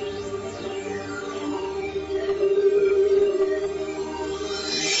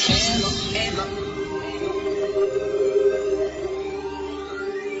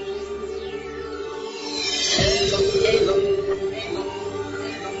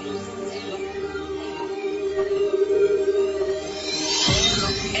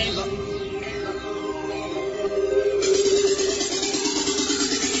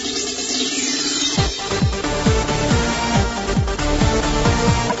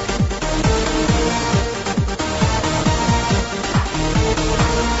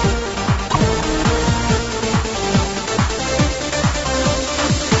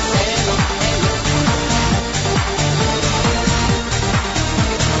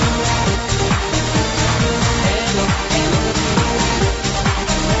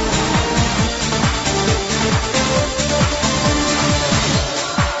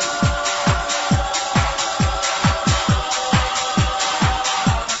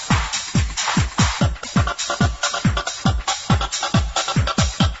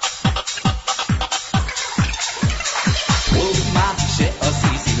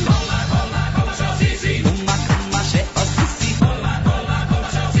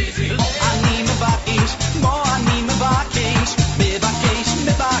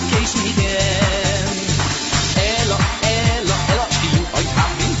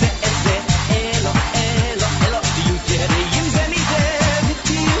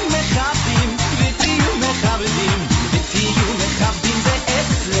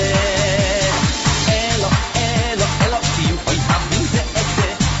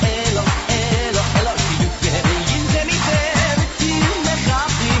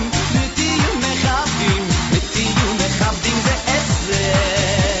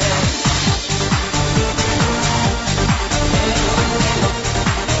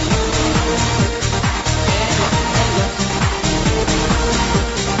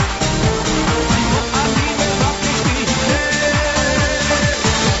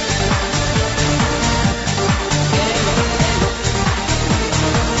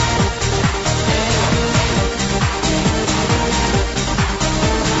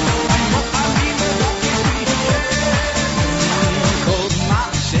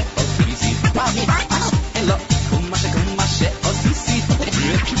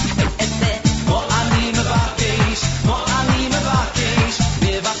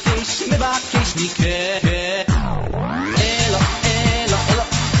 מבקש מכם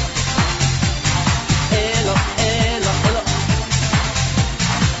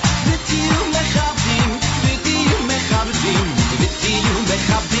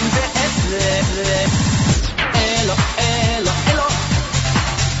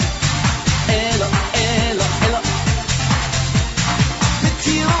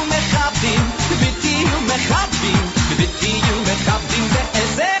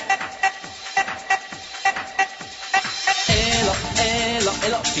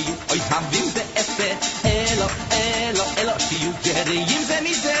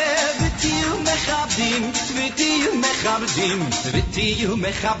מכבדים, ותהיו מכבדים, ותהיו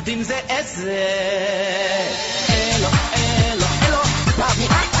מכבדים זה את זה. אלו, אלו, אלו,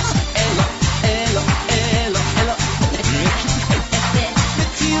 אלו, אלו, אלו, אלו.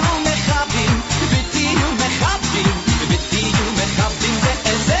 ותהיו מכבדים, ותהיו מכבדים, ותהיו מכבדים זה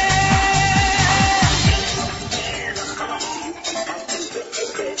את זה.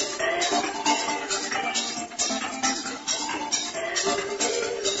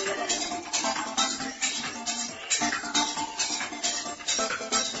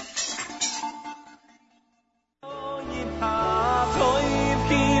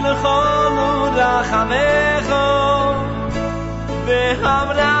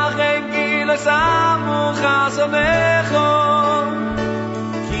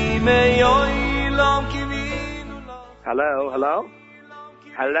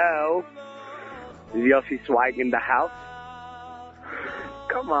 Hello? Is Yossi Swag in the house?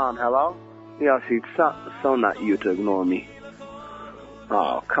 Come on, hello? Yossi, it's so not you to ignore me.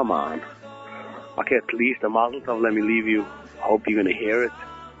 Oh, come on. Okay, at least a mazel tov, let me leave you. I hope you're going to hear it.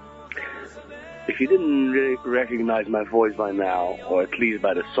 If you didn't really recognize my voice by now, or at least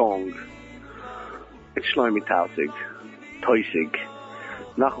by the song, it's Shlomi Tausig, Toisig.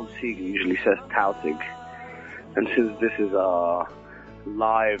 Nachum Siegel usually says Tausig. And since this is a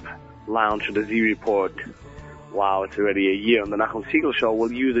live lounge for the Z Report, wow, it's already a year on the Nachum Siegel show,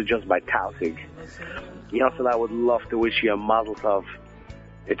 we'll use it just by Tausig. Yosel, I would love to wish you a mazel tov.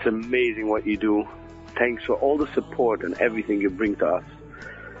 It's amazing what you do. Thanks for all the support and everything you bring to us.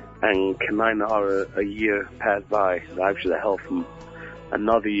 And Kanai Nahara, a year passed by. I should have helped from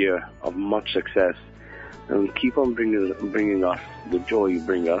another year of much success. And keep on bringing us the joy you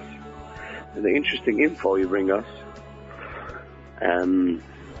bring us, and the interesting info you bring us. And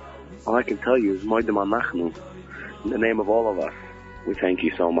all I can tell you is Moedem Anachnu. In the name of all of us, we thank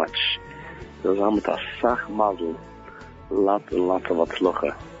you so much. There's a sach mazel, lot and lot of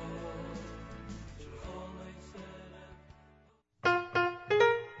atzlocha.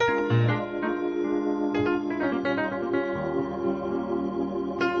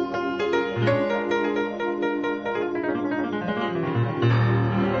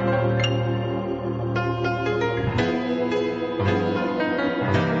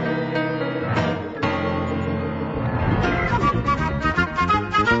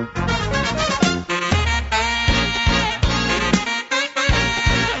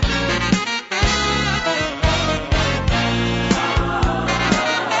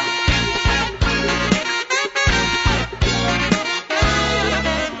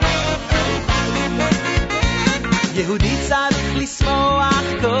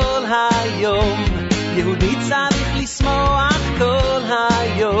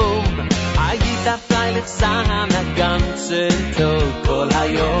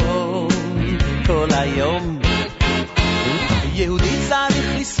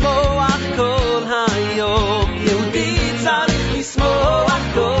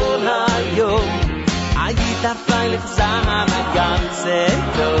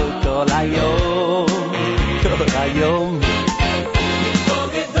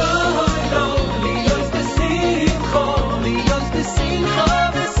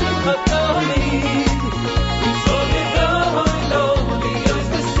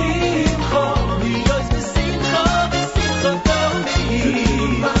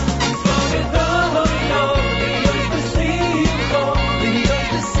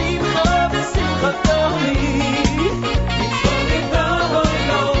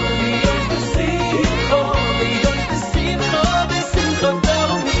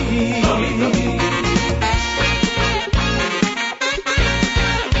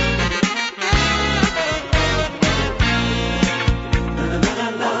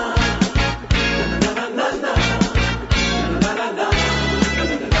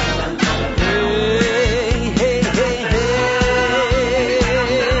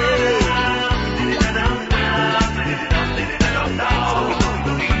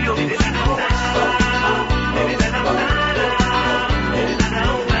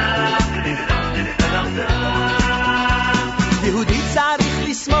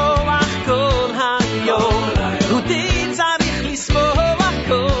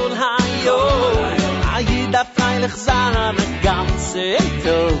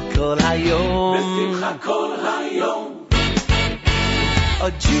 A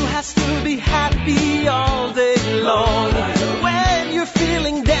Jew has to be happy all day long. When you're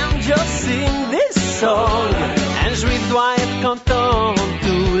feeling down, just sing this song. And je lui dois être content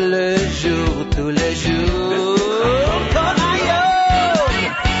tout le jour, tout le jour. Kol hayom,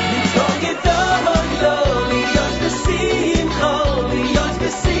 litzvot gedol, להיות בשמחה, להיות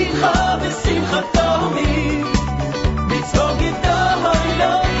בשמחה, בשמחתו.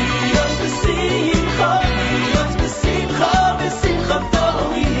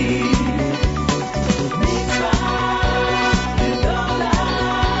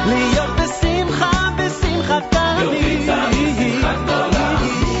 להיות בשמחה, בשמחה תמיד.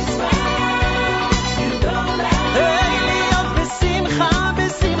 להיות בשמחה,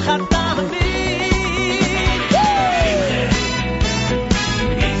 בשמחה תמיד.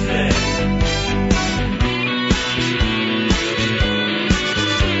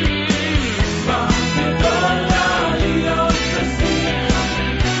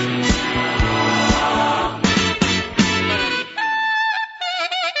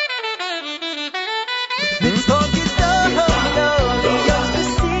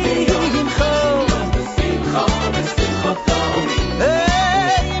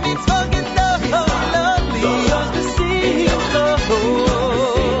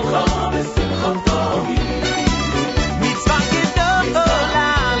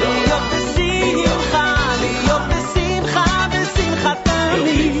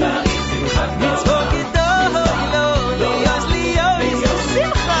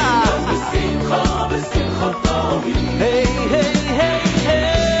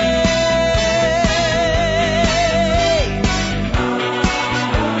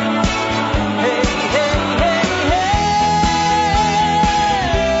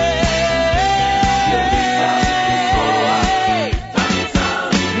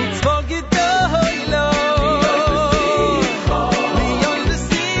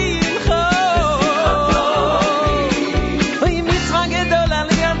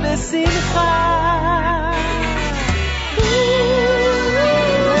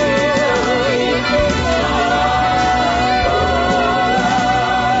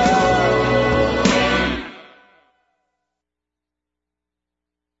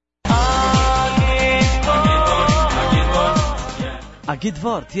 A good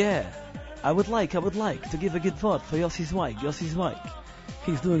word, yeah. I would like to give a good word for Yossi Zweig. Yossi Zweig.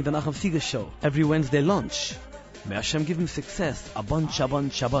 He's doing the Nachum Siegel show every Wednesday lunch. May Hashem give him success, a bunch.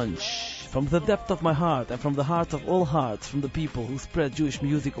 From the depth of my heart and from the heart of all hearts, from the people who spread Jewish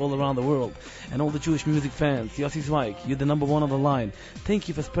music all around the world and all the Jewish music fans, Yossi Zweig, you're the number one on the line. Thank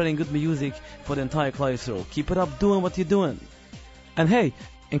you for spreading good music for the entire Klal Yisrael. Keep it up doing what you're doing. And hey,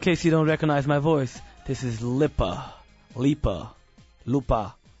 in case you don't recognize my voice, this is Lipa,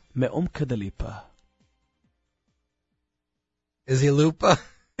 Lupa, Me'umka de Lipa. Is he Lupa?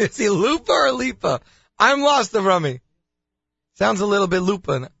 Is he Lupa or Lipa? I'm lost, Avrami. Sounds a little bit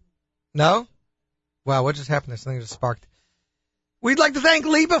Lupa. No? Wow, what just happened? Something just sparked. We'd like to thank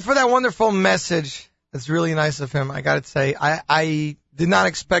Lipa for that wonderful message. It's really nice of him. I gotta say, I did not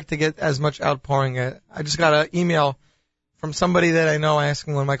expect to get as much outpouring. I just got an email from somebody that I know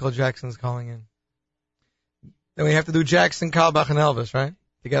asking when Michael Jackson's calling in. Then we have to do Jackson, Kalbach, and Elvis, right?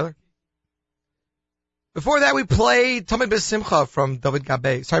 Together? Before that, we played Tamid B'Simcha from David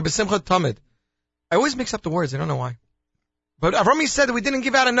Gabay. Sorry, B'Simcha Tamid. I always mix up the words. I don't know why. But Avrami said that we didn't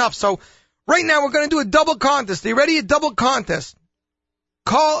give out enough. So right now, we're going to do a double contest. Are you ready? A double contest.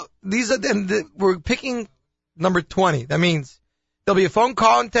 Call these. We're picking number 20. That means there'll be a phone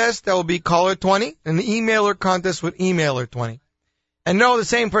contest that will be caller 20, and the emailer contest with emailer 20. And no, the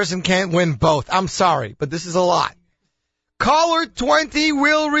same person can't win both. I'm sorry, but this is a lot. Caller 20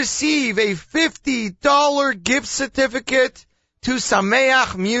 will receive a $50 gift certificate to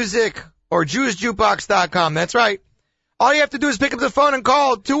Sameach Music or JewishJukebox.com. That's right. All you have to do is pick up the phone and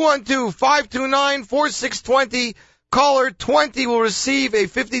call 212-529-4620. Caller 20 will receive a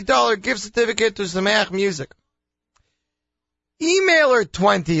 $50 gift certificate to Sameach Music. Emailer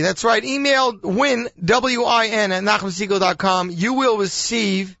 20, that's right, email win, W-I-N, at NachumSiegel.com. You will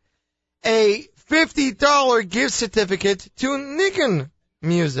receive a $50 gift certificate to Nigun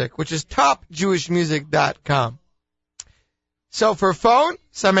Music, which is topjewishmusic.com. So for phone,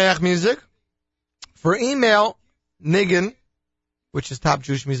 Sameach Music. For email, Nigun, which is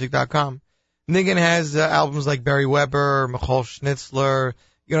topjewishmusic.com. Nigun has albums like Barry Weber, Michal Schnitzler,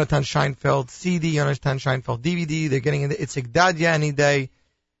 Yonatan Scheinfeld CD, Yonatan Scheinfeld DVD. They're getting into Itzik Dadya any day.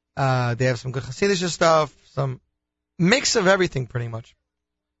 They have some good Hasidic stuff, some mix of everything pretty much.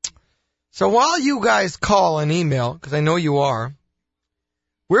 So while you guys call and email, because I know you are,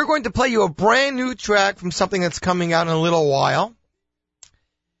 we're going to play you a brand new track from something that's coming out in a little while.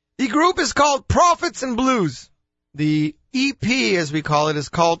 The group is called Prophets and Blues. The EP, as we call it, is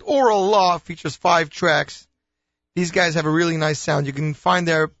called Oral Law, features 5 tracks. These guys have a really nice sound. You can find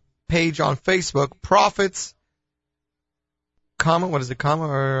their page on Facebook, Prophets, what is it,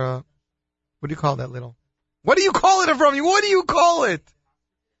 or what do you call that little? What do you call it, Avrami? What do you call it?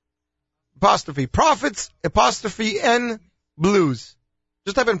 Apostrophe. Prophets, apostrophe, N, Blues.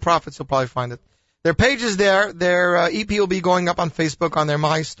 Just type in Prophets, you'll probably find it. Their page is there. Their EP will be going up on Facebook on their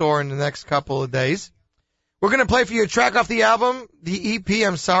My Store in the next couple of days. We're going to play for you a track off the album,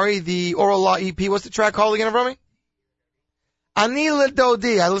 the Oral Law EP. What's the track called again, Avrami? Ani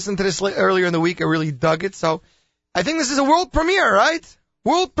Ledodi. I listened to this earlier in the week. I really dug it. So I think this is a world premiere, right?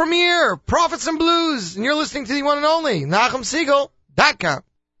 World premiere, Prophets and Blues. And you're listening to the one and only NachumSiegel.com.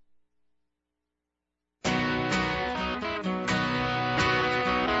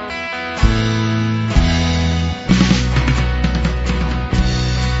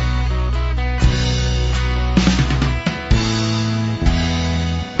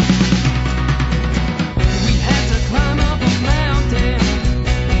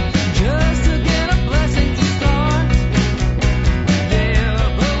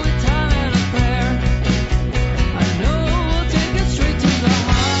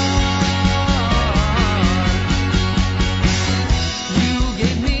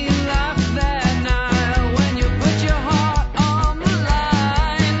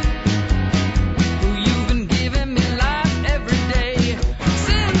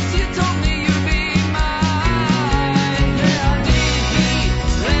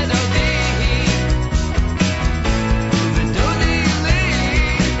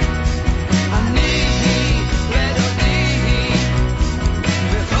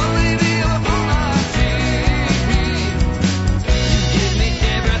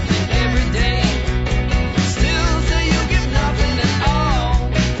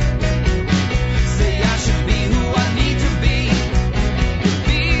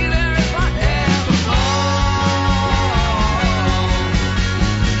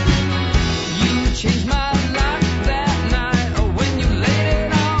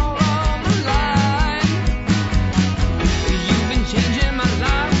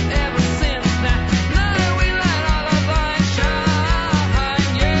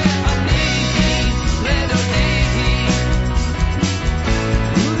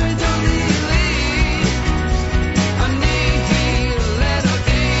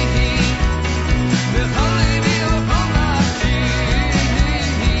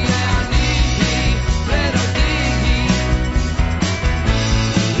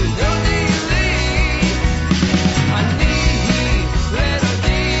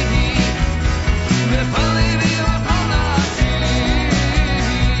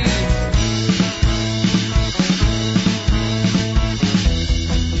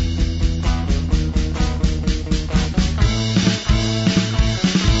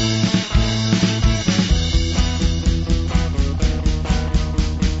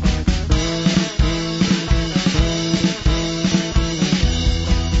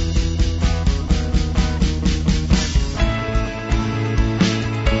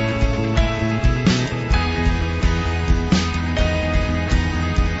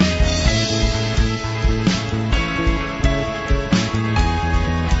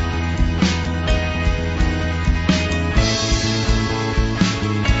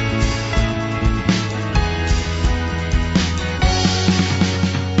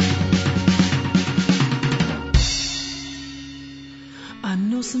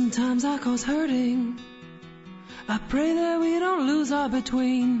 Sometimes I cause hurting. I pray that we don't lose our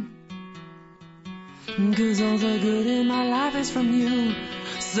between. 'Cause all the good in my life is from you.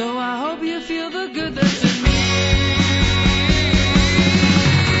 So I hope you feel the good that's in me.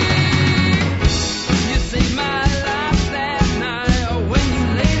 You saved my life that night when you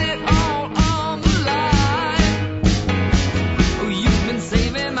laid it all on the line. Oh, you've been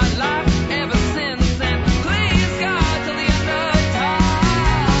saving my life ever since. And please God till the end of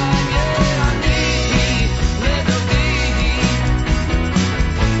time. Yeah, I need little baby.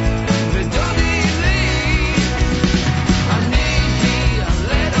 Little baby. I need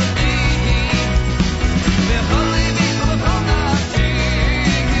little baby. We're holy people from the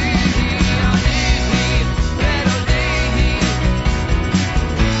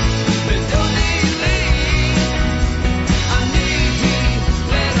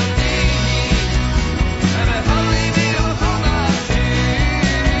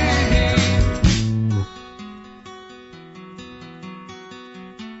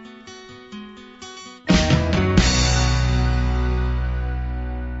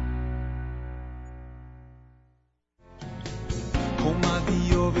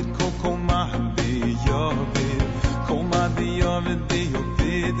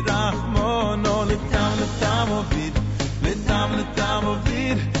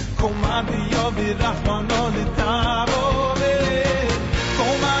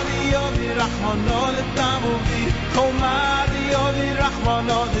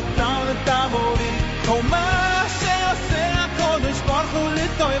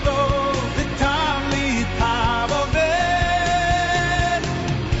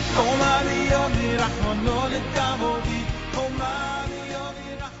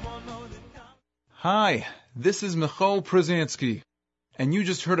Hi, this is Michal Przynski, and you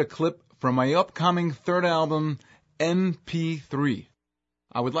just heard a clip from my upcoming third album, MP3.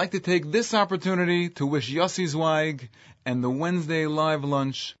 I would like to take this opportunity to wish Yossi Zweig and the Wednesday Live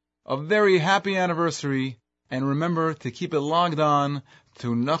Lunch a very happy anniversary, and remember to keep it logged on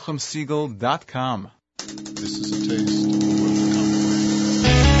to NachumSiegel.com. This is a taste of what's coming.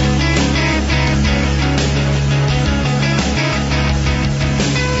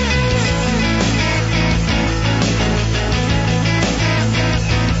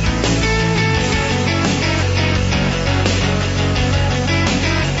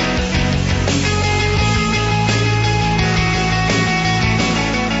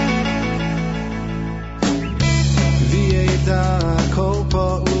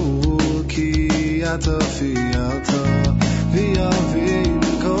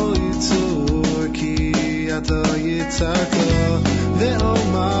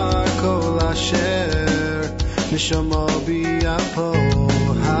 Neshama bi'apo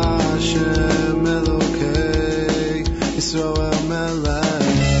Hashem Elokei Yisrael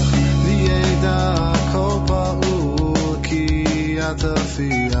Melech V'yeda kol pa'ul ki ata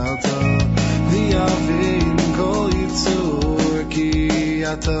fi'alta V'yavin kol yitzur ki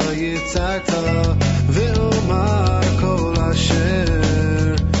ata yitzarta Ve'omar kol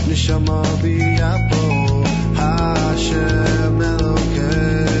asher Neshama bi'apo Hashem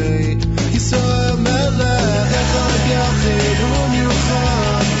Elokei Yisrael Melech Echad Yachid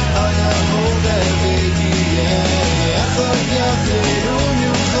U'Miuchad Hayahol Ve'Viyeh Echad Yachid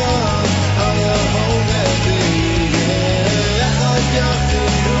U'Miuchad Hayahol Ve'Viyeh Echad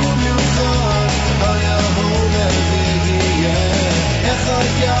Yachid U'Miuchad Hayahol Ve'Viyeh Echad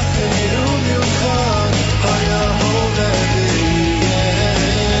Yachid U'Miuchad Hayahol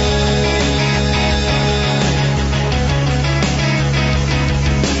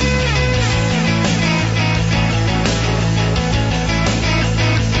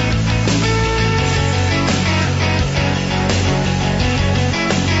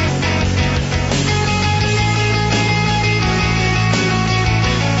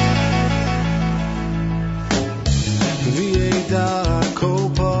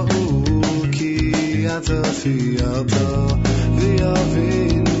Fi'alta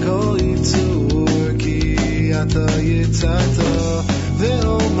V'yavin kol yitzur ki ata yitzarta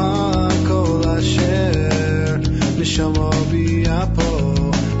Ve'omar kol asher Neshama bi'apo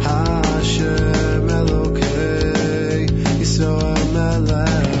Hashem Elokei Yisrael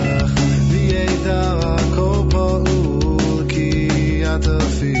Melech V'yeda kol pa'ul ki ata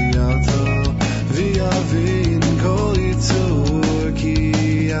fi'alta V'yavin kol yitzur ki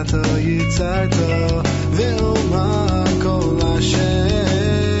ata yitzarta Ve'omar kol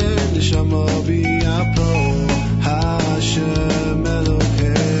asher Neshama bi'apo Hashem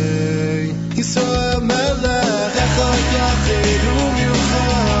Elokei Yisrael Melech Echad Yachid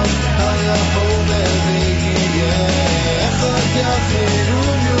U'Miuchad Hayahol Ve'Viyeh Echad Yachid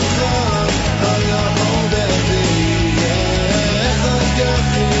U'Miuchad Hayahol Ve'Viyeh Echad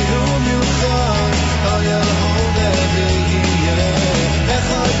Yachid U'Miuchad Hayahol Ve'Viyeh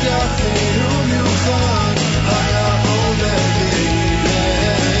Echad Yachid U'Miuchad Hayahol Ve'Viyeh.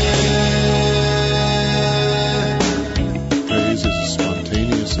 Praise is a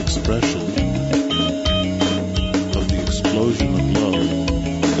spontaneous expression of the explosion of love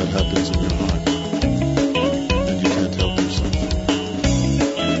that happens in your heart, and you can't help yourself.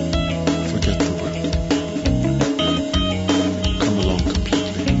 Forget the world. Come along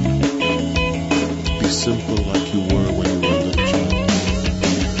completely. Be simple like you were when you were a little child.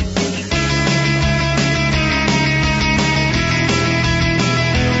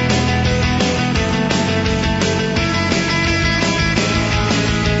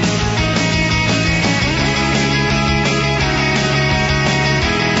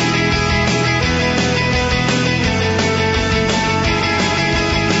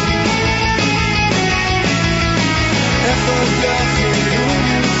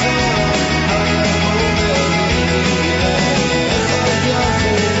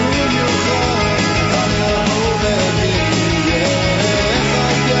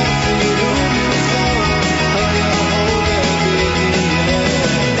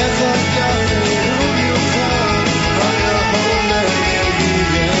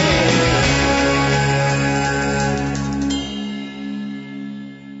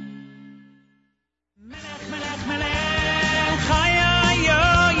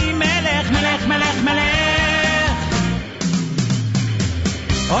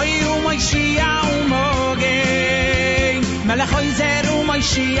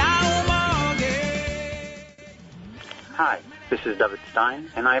 Hi, this is David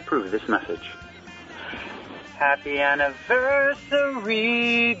Stein, and I approve this message. Happy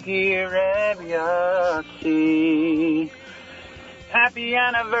anniversary, dear Reb Yossi. Happy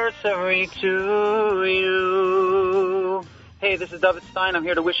anniversary to you. Hey, this is David Stein. I'm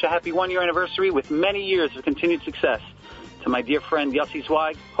here to wish a happy one-year anniversary with many years of continued success to my dear friend Yossi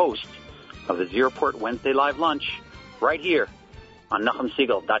Zweig, host of the Z Report Wednesday Live Lunch, right here on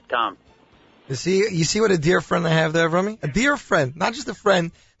NachumSiegel.com. You see what a dear friend I have there, Rami? A dear friend, not just a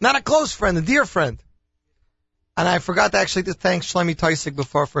friend, not a close friend, a dear friend. And I forgot to actually thank Shlomi Toisik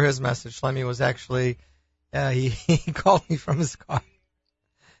before for his message. Shlomi was actually, he called me from his car.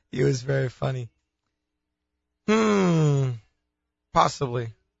 He was very funny.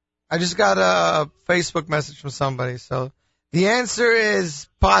 Possibly. I just got a Facebook message from somebody, so the answer is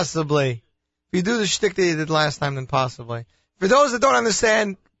possibly. If you do the shtick that you did last time, then possibly. For those that don't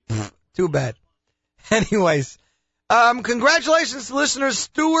understand, too bad. Anyways, congratulations to listener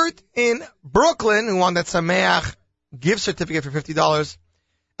Stuart in Brooklyn, who won that Sameach gift certificate for $50.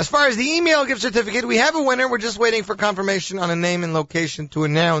 As far as the email gift certificate, we have a winner. We're just waiting for confirmation on a name and location to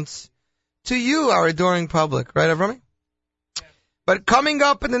announce to you, our adoring public. Right, Avrami? But coming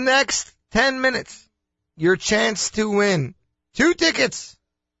up in the next 10 minutes, your chance to win 2 tickets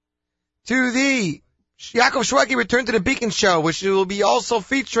to the Yaakov Shweki Return to the Beacon Show, which will be also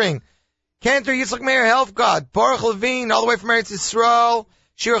featuring Cantor Yitzchak Meir Health God, Baruch Levine, all the way from Eretz Yisrael,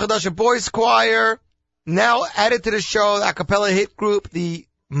 Shira Chadasha Boys Choir, now added to the show, the a cappella hit group, the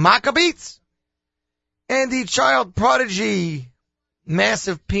Maccabees, and the child prodigy,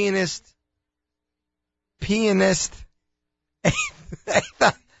 massive pianist,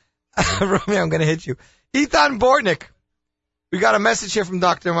 Rami, I'm going to hit you. Ethan Bortnick. We got a message here from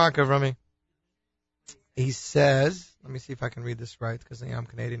Dr. Markov, Rami. He says, let me see if I can read this right, because I'm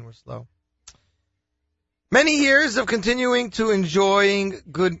Canadian, we're slow. Many years of continuing to enjoy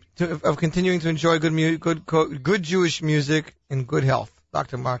good Jewish music in good health.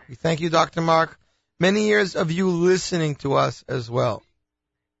 Dr. Mark. Thank you, Dr. Mark. Many years of you listening to us as well.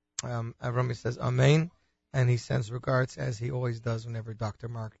 Rami says, Amen. And he sends regards, as he always does whenever Dr.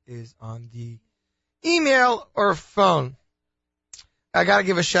 Mark is on the email or phone. I got to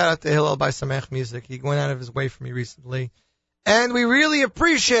give a shout out to Hillel by Samech Music. He went out of his way for me recently, and we really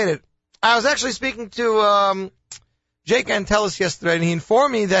appreciate it. I was actually speaking to Jake Antelis yesterday, and he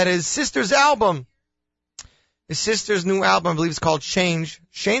informed me that his sister's new album, I believe it's called Change,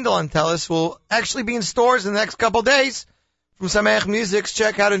 Shandel Antelis, will actually be in stores in the next couple days from Samech Music.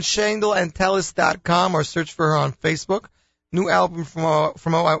 Check out on shandelantelis.com or search for her on Facebook. New album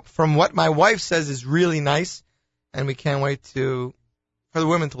from what my wife says is really nice, and we can't wait for the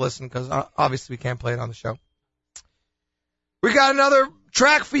women to listen, because obviously we can't play it on the show. We got another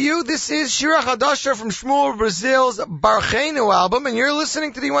track for you. This is Shira Chadasha from Shmuel Brazil's Barchenu album, and you're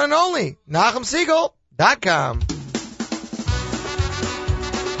listening to the one and only NachumSiegel.com.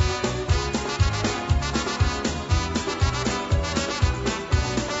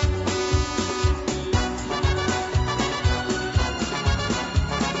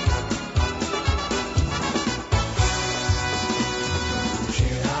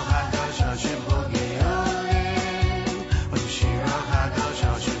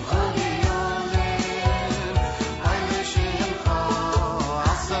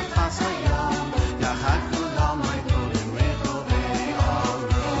 Long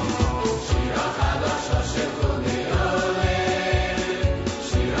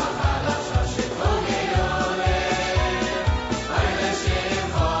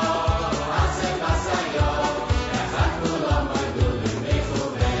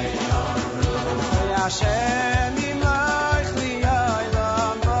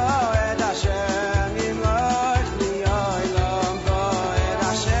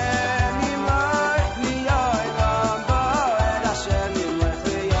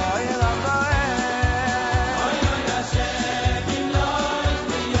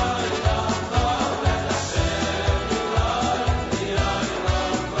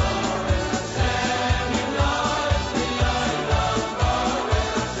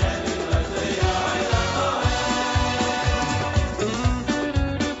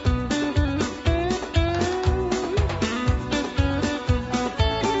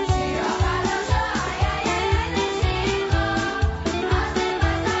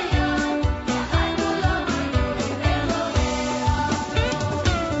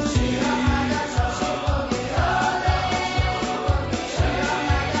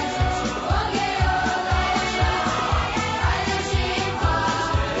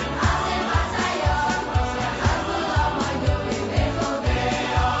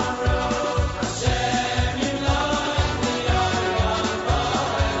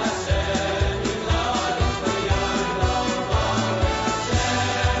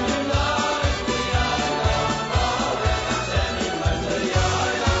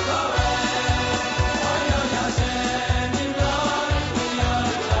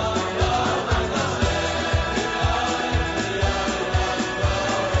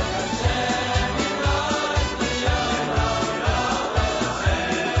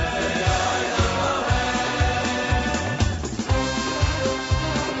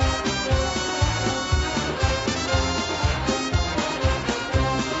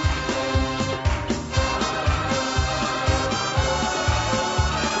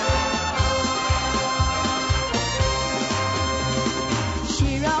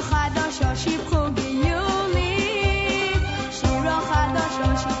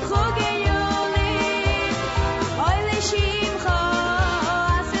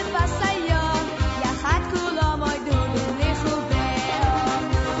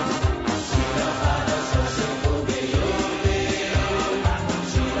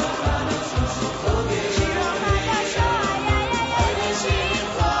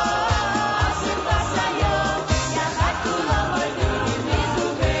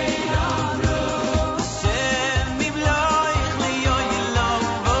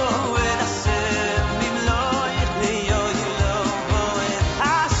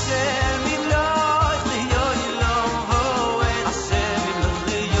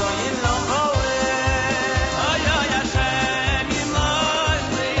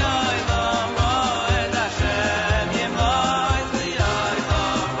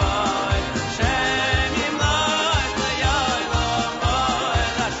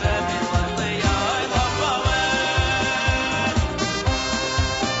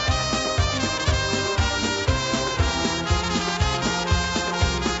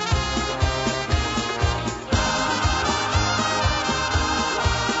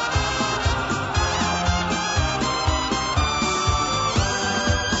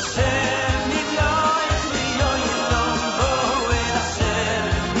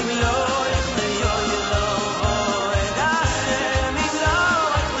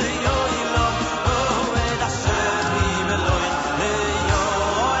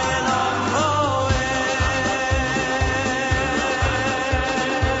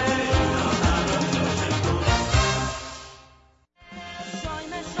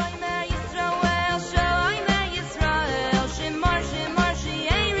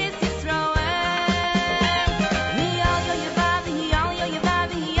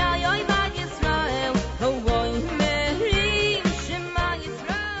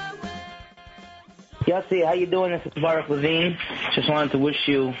Yossi, how you doing? This is Baruch Levine. Just wanted to wish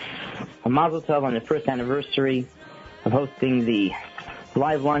you a mazel tov on the first anniversary of hosting the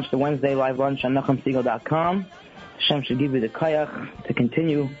live lunch, the Wednesday live lunch on NachumSiegel.com. Hashem should give you the kayach to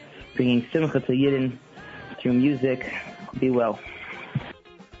continue bringing simcha to Yidden through music. Be well.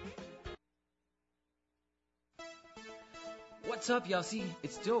 What's up, Yossi?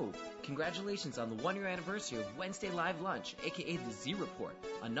 It's Dove. Congratulations on the 1-year anniversary of Wednesday Live Lunch, aka the Z Report,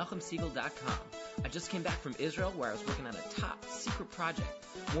 on NachumSiegel.com. I just came back from Israel where I was working on a top secret project.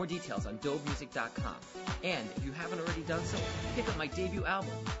 More details on DoveMusic.com. And if you haven't already done so, pick up my debut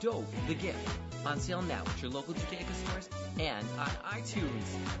album, Dove, The Gift, on sale now at your local Judaica stores and on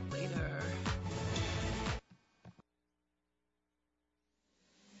iTunes. Later.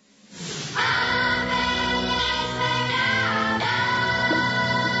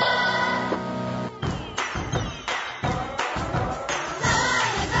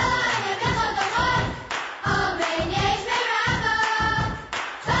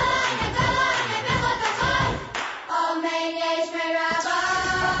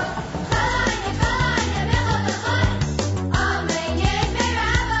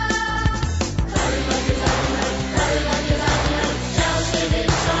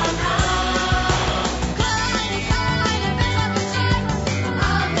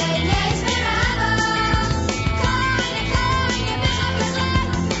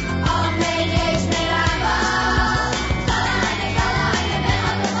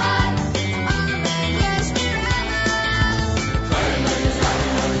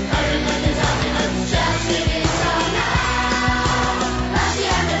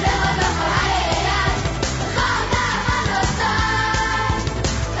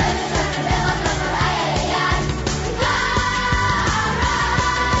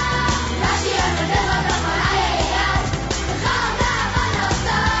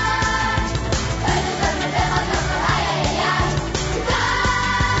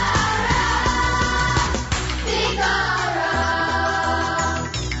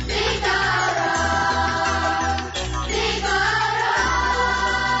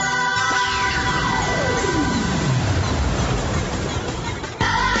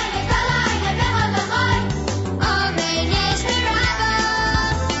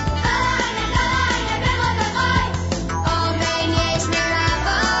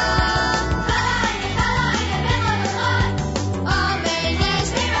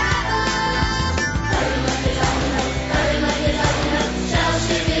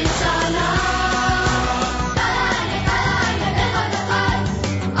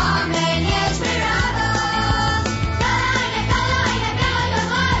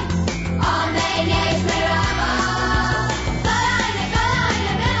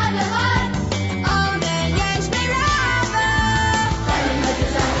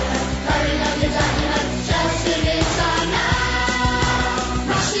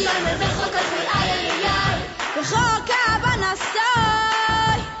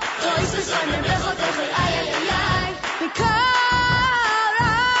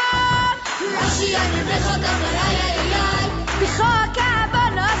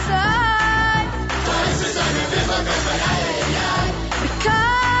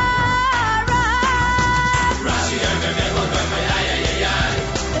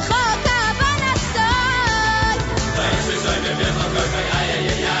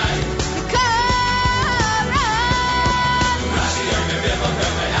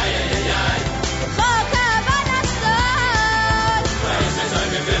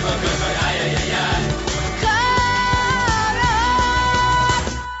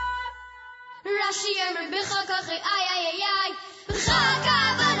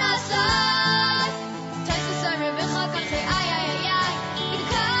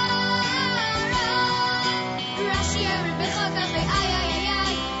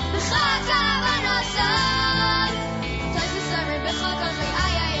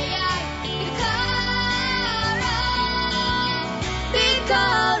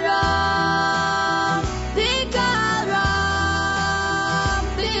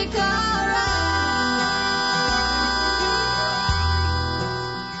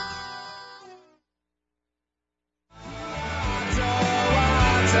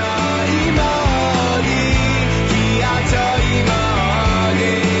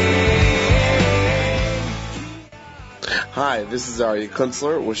 Hi, this is Aryeh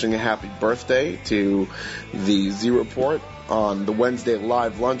Kunstler wishing a happy birthday to the Z Report on the Wednesday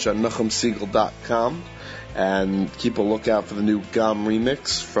Live Lunch on NachumSiegel.com. And keep a lookout for the new Gum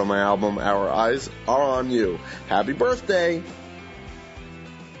remix from my album Our Eyes Are On You. Happy birthday!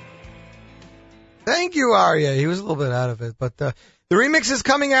 Thank you, Aryeh. He was a little bit out of it, but The remix is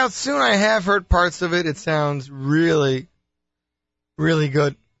coming out soon. I have heard parts of it. It sounds really, really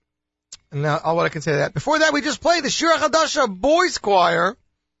good. And now, all what I can say to that. Before that, we just played the Shir HaChadasha Boys Choir.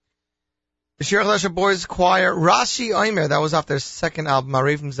 The Shir HaChadasha Boys Choir, Rashi Omer. That was off their second album,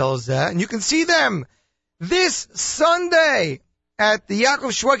 Arevim Zelazeh. And you can see them this Sunday at the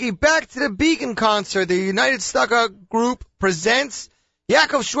Yaakov Shweki Back to the Beacon concert. The United Stucca Group presents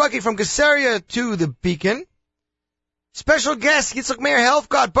Yaakov Shweki from Caesarea to the Beacon. Special guest, Yitzchak Meir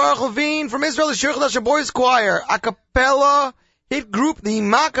Helfgott, Baruch Levine from Israel, the Shir HaChadasha Boys Choir, a cappella hit group, the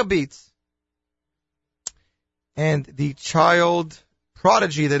Maccabees. And the child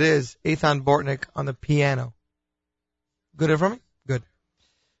prodigy that is Eitan Bortnick on the piano. Good hear from me? Good.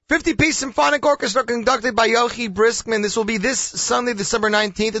 50-piece symphonic orchestra conducted by Yochi Briskman. This will be this Sunday, December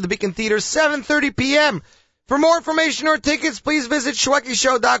 19th at the Beacon Theater, 7:30 p.m. For more information or tickets, please visit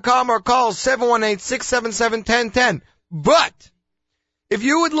ShwekiShow.com or call 718-677-1010. But if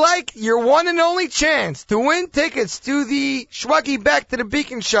you would like your one and only chance to win tickets to the Shweki Back to the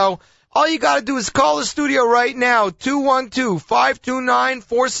Beacon show, all you got to do is call the studio right now,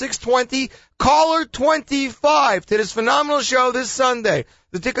 212-529-4620, caller 25 to this phenomenal show this Sunday.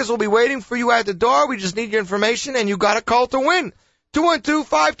 The tickets will be waiting for you at the door. We just need your information, and you got to call to win.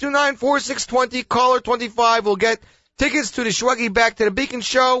 212-529-4620, caller 25 will get tickets to the Shweki Back to the Beacon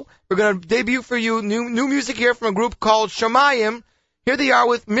show. We're going to debut for you new music here from a group called Shamayim. Here they are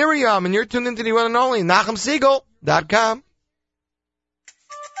with Miriam, and you're tuned into the one and only NachumSiegel.com.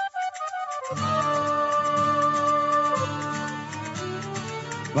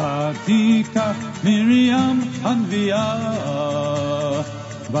 ותיקח מרים הנביאה,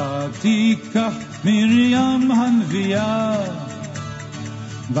 ותיקח מרים הנביאה,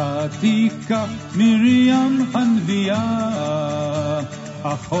 ותיקח מרים הנביאה,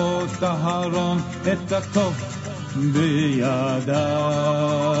 אחות אהרון את הכף בידה,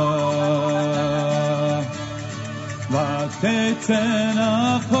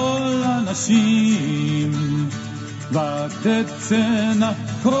 ותצאנה כל הנשים, ותצאנה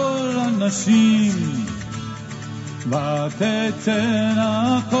כל הנשים,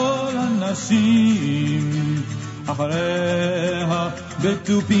 ותצאנה כל הנשים, אחריה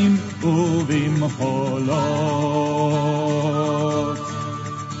בתופים ובמחולות.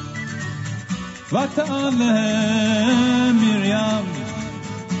 ותען להם מרים,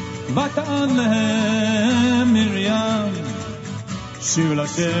 ותען להם מרים, שיר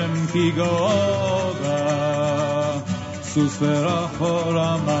לשם כי גאוגה, סוס ורח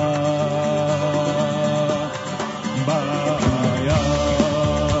ורמה בים.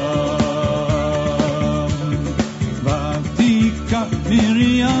 ותיקח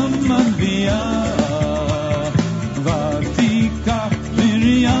מרים הנביאה, ותיקח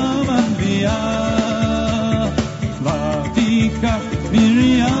מרים הנביאה, ותיקח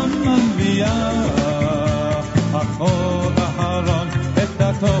מרים הנביאה, אחות אהרון את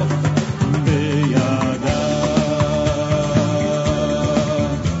הכף בידה,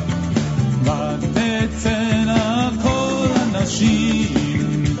 ותצאנה כל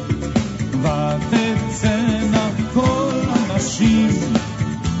הנשים, ותצאנה כל הנשים,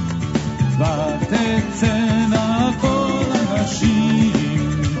 ותצאנה כל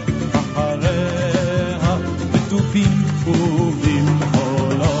הנשים, אחריה בתופים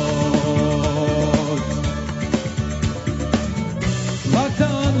ובמחולות.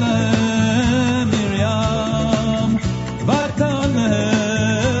 ותען להם מרים, ותען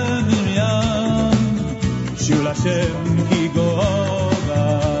להם מרים, שיר לשם כי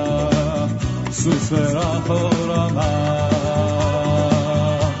גאוגה, סוס ורח ורמה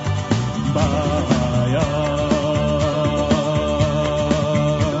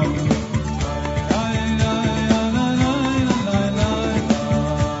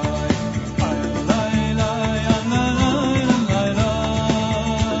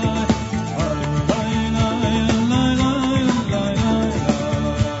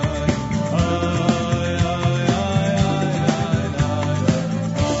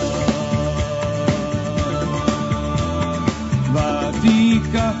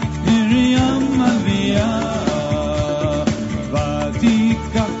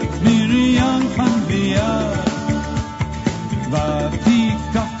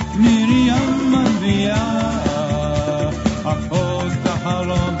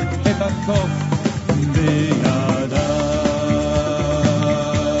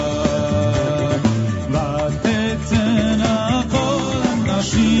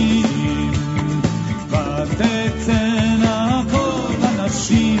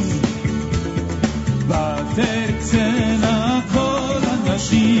ותצאנה כל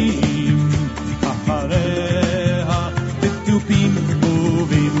הנשים, אחריה בתופים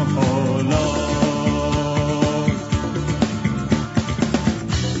חולות.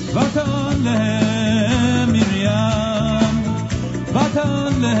 ותן להם מרים,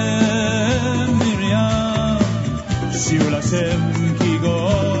 ותן להם מרים, שירו לשם כי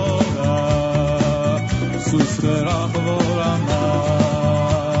גורה, סוס ורחבו רמה.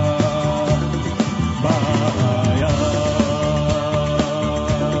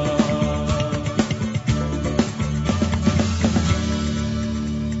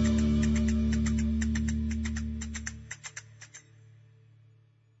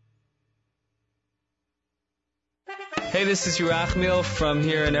 Hey, this is Yerachmiel from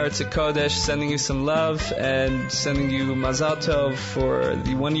here in Eretz HaKodesh, sending you some love and sending you Mazal Tov for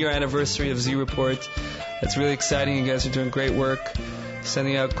the 1-year anniversary of Z Report. It's really exciting. You guys are doing great work,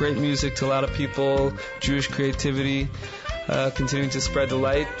 sending out great music to a lot of people, Jewish creativity, continuing to spread the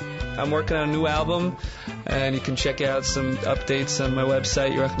light. I'm working on a new album, and you can check out some updates on my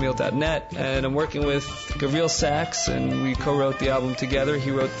website, yerachmiel.net. And I'm working with Gabriel Sachs, and we co-wrote the album together. He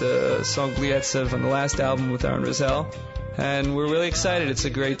wrote the song Bli Etzev on the last album with Aaron Rizal. And we're really excited. It's a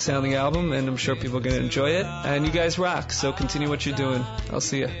great sounding album, and I'm sure people are going to enjoy it. And you guys rock, so continue what you're doing. I'll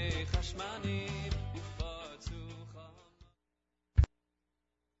see you.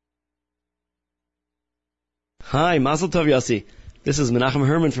 Hi, Mazel Tov Yossi. This is Menachem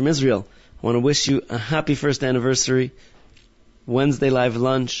Herman from Israel. I want to wish you a happy first anniversary. Wednesday live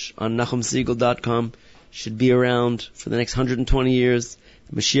lunch on NachumSiegel.com should be around for the next 120 years.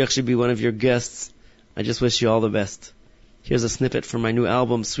 Mashiach should be one of your guests. I just wish you all the best. Here's a snippet from my new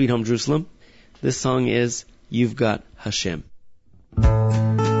album, Sweet Home Jerusalem. This song is You've Got Hashem.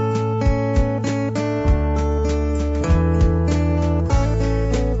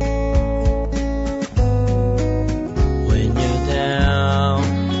 When you're down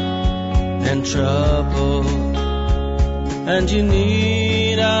and troubled and you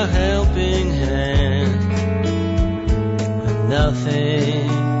need a helping hand, and nothing,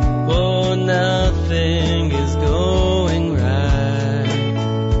 oh nothing is going right.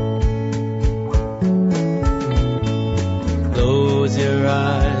 Close your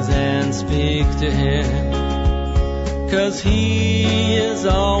eyes and speak to Him, 'cause He is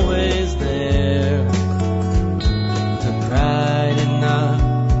always there to brighten up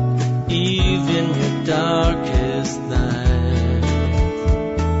even your darkest night.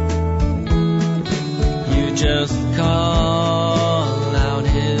 You just call out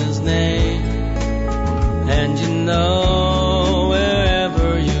His name, and you know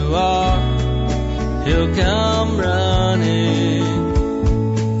wherever you are, He'll come running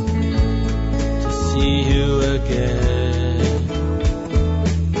to see you again.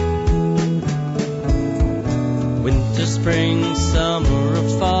 Winter, spring, summer, or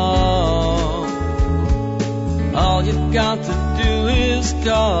fall, all you've got to do is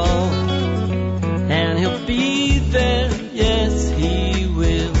call, and He'll be there, yes He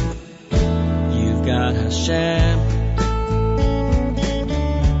will. You've got Hashem.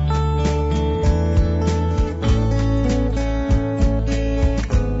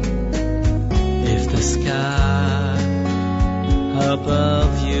 If the sky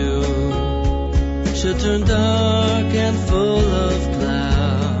above you should turn dark and full of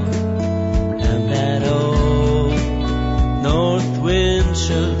cloud, and that old north wind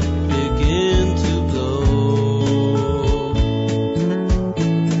should begin to blow,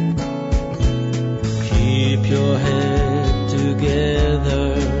 keep your head together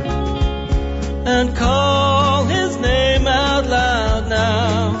and call His name out loud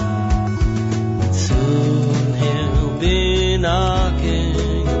now. Soon He'll be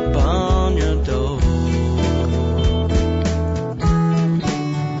knocking upon your door.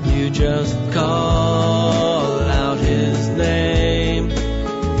 You just call out His name,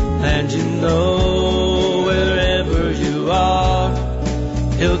 and you know wherever you are,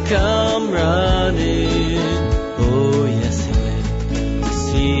 He'll come running. Oh yes He will, to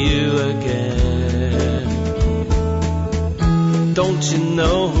see you again. Don't you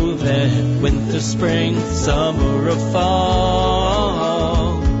know that winter, spring, summer, or fall,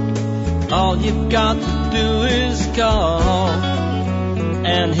 all you've got to do is call,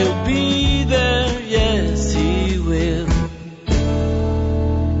 and He'll be there, yes He will.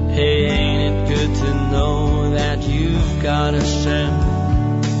 Hey, ain't it good to know that you've got Hashem?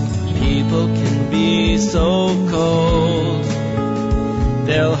 People can be so cold,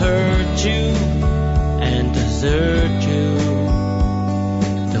 they'll hurt you and desert you,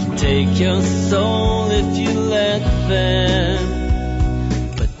 they'll take your soul if you let them,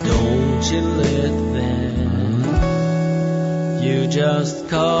 but don't you let them. You just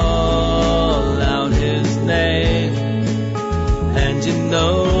call out His name, and you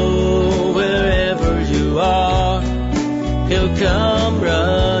know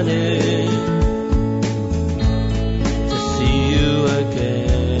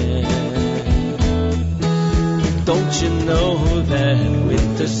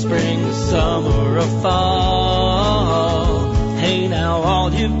a fall. Hey, now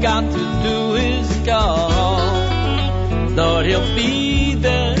all you've got to do is call. Lord, He'll be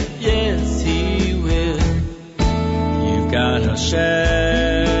there, yes, He will. You've got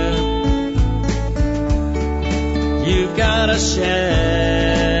Hashem. You've got Hashem,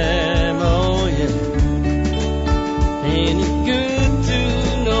 oh yeah. Ain't it good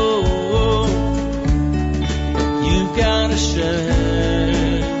to know that you've got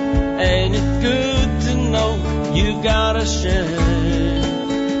Hashem? Ain't it good to know you've got Hashem?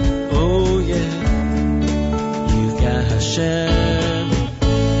 Oh yeah, you've got Hashem.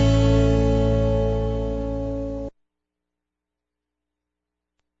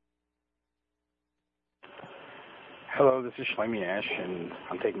 Hello, this is Shlomi Ash, and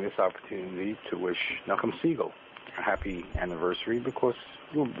I'm taking this opportunity to wish Nachum Siegel a happy anniversary because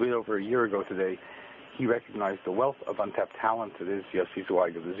a little bit over a year ago today, he recognized the wealth of untapped talent that is Yossi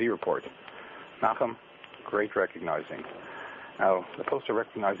Zweig of the Z Report. Nachum, great recognizing. Now, as opposed to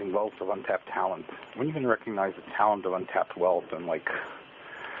recognizing wealth of untapped talent, when you can recognize the talent of untapped wealth and, like,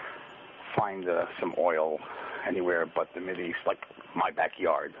 find some oil anywhere but the Mideast, like my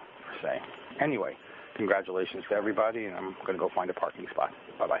backyard, per se. Anyway, congratulations to everybody, and I'm going to go find a parking spot.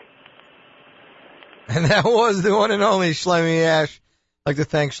 Bye-bye. And that was the one and only Shlomi Ash. I'd like to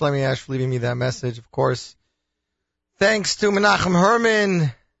thank Shlomi Ash for leaving me that message, of course. Thanks to Menachem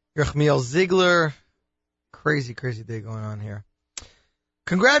Herman, Yerachmiel Ziegler. Crazy, crazy day going on here.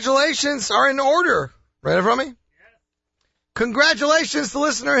 Congratulations are in order. Right, Avrami? Yes. Congratulations to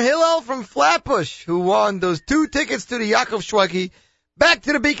listener Hillel from Flatbush, who won those 2 tickets to the Yaakov Shweki Back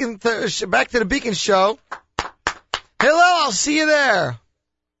to the Beacon show. Hillel, I'll see you there.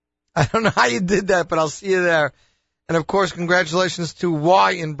 I don't know how you did that, but I'll see you there. And of course, congratulations to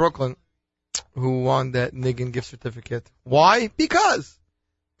Y in Brooklyn, who won that Niggin gift certificate. Why? Because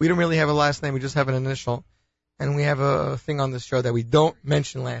we don't really have a last name, we just have an initial. And we have a thing on this show that we don't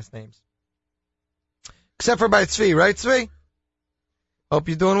mention last names. Except for by Tzvi, right, Tzvi? Hope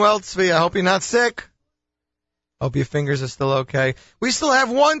you're doing well, Tzvi. I hope you're not sick. Hope your fingers are still okay. We still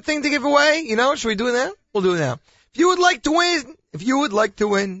have one thing to give away. You know, should we do it now? We'll do it now. If you would like to win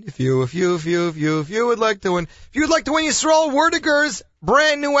Yisrael Werdiger's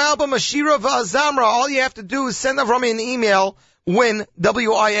brand new album, Ashira V'Azamra, all you have to do is send Avrami an email, win,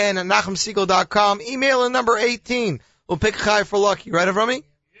 W-I-N, at NachumSiegel.com. Emailer number 18. We'll pick Chai for lucky, right, Avrami?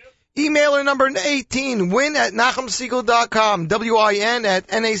 Emailer number 18, win at NachumSiegel.com, W-I-N at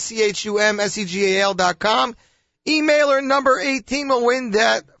NachumSegal.com. Emailer number 18 will win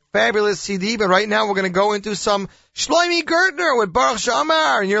that fabulous CD, but right now we're going to go into some Shlomi Gertner with Baruch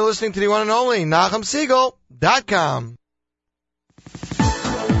Shamar, and you're listening to the one and only NachumSiegel.com.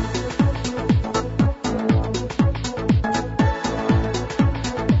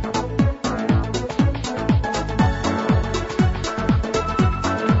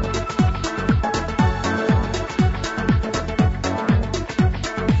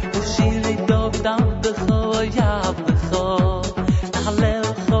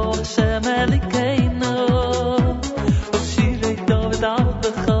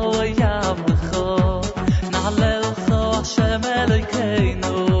 Nahallel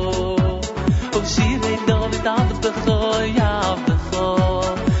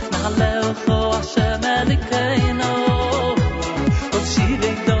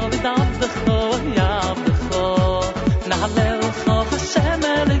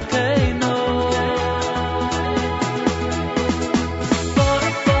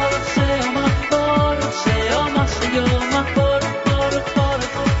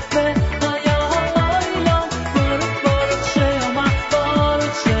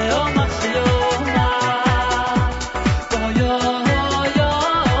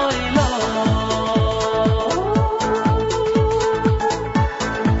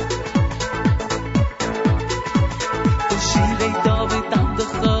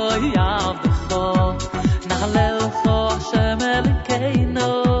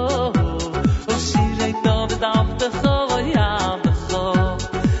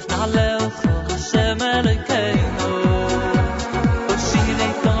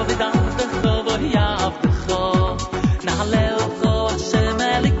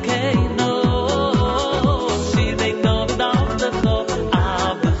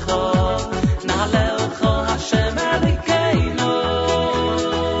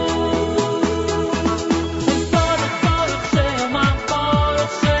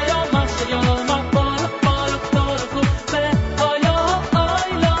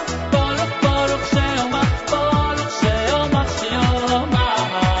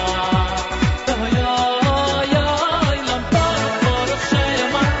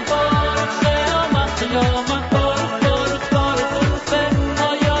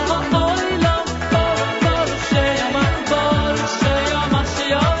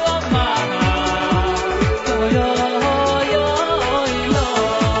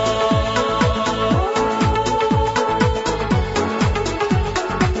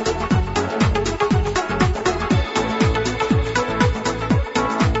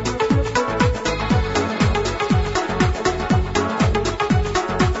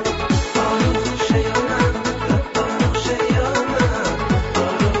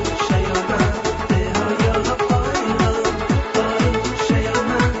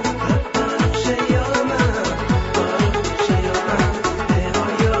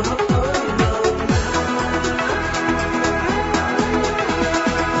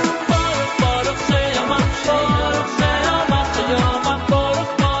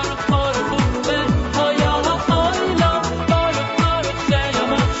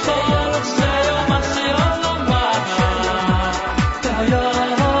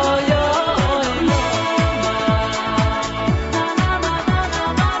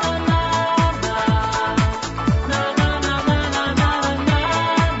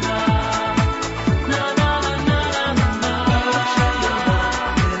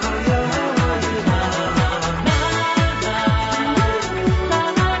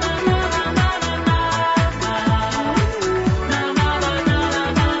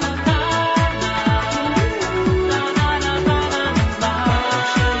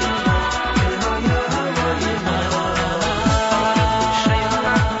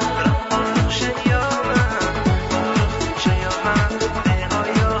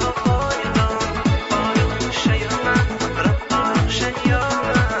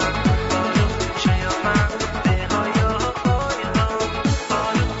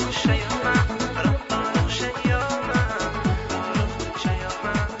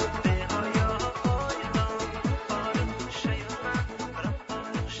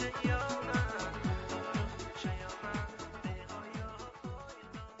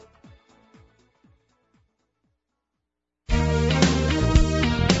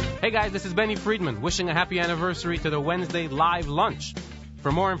Hey guys, this is Benny Friedman, wishing a happy anniversary to the Wednesday Live Lunch.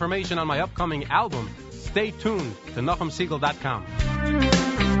 For more information on my upcoming album, stay tuned to NachumSiegel.com.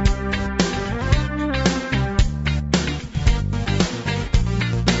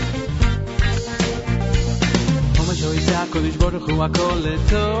 הקודש ברוך הוא הכל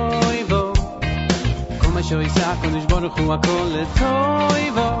לטויבו כל מה שעושה הקודש ברוך הוא הכל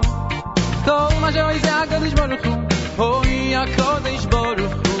לטויבו כל מה שעושה הקודש ברוך הוא אוי הקודש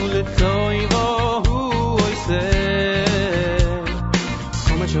ברוך הוא לטויבו הוא עושה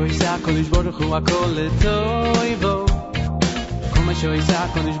כל מה שעושה הקודש ברוך הוא הכל לטויבו כל מה שעושה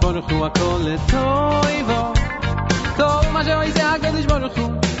הקודש ברוך הוא הכל לטויבו כל מה שעושה הקודש ברוך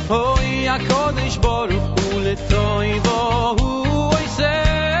הוא אוי הקודש ברוך הוא לטויבו הוא עושה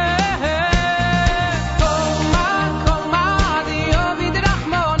כל מה דיו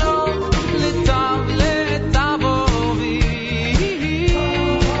וידרחמונו לטב לטבו בי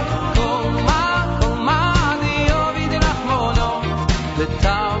כל מה דיו וידרחמונו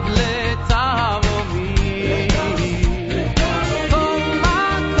לטב לטבו בי כל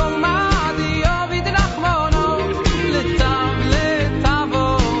מה דיו וידרחמונו לטב לטבו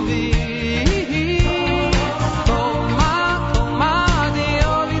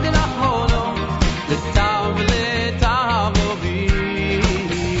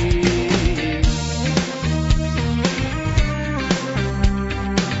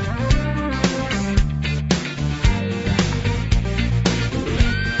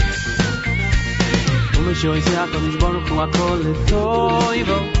שעושה הקדוש ברוך הוא הכל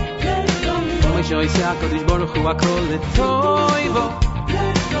לטויבו מה שעושה הקדוש ברוך הוא הכל לטויבו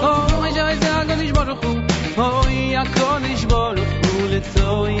מה שעושה הקדוש ברוך הוא אוי הקדוש ברוך הוא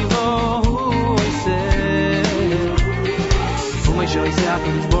לטויבו הוא עושה מה שעושה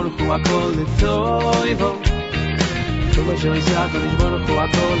הקדוש ברוך הוא הכל לטויבו מה שעושה הקדוש ברוך הוא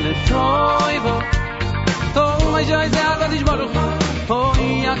הכל לטויבו מה שעושה הקדוש ברוך הוא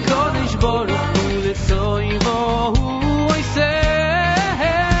אוי הקדוש ברוך הוא לטויבו הוא עושה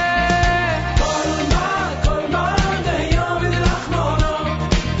כל מה דיו וידרחמונו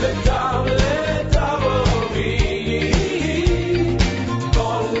לטב לטבו בי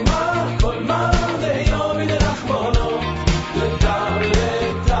כל מה דיו וידרחמונו לטב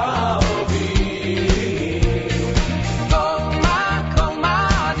לטבו בי כל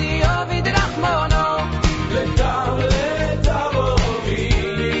מה דיו וידרחמונו לטב לטבו בי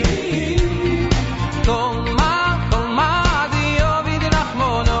כל מה דיו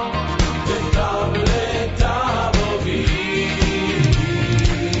וידרחמונו לטב לטבו בי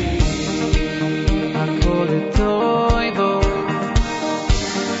הכל לטויבו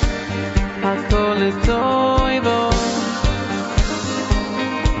הכל לטויבו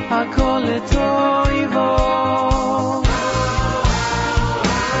הכל לטויבו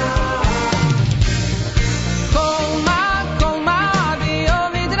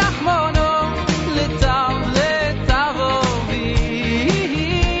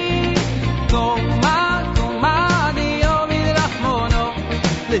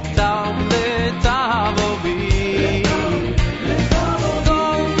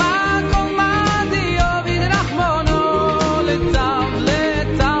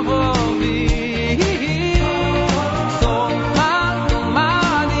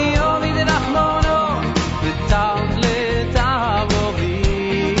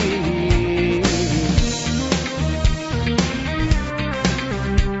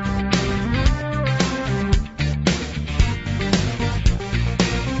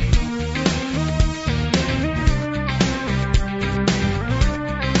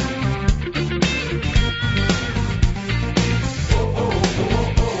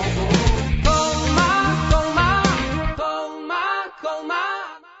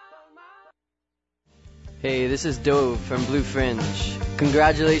Hey, this is Dove from Blue Fringe.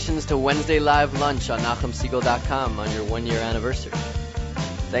 Congratulations to Wednesday Live Lunch on NachumSiegel.com on your 1-year anniversary.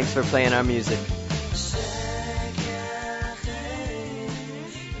 Thanks for playing our music.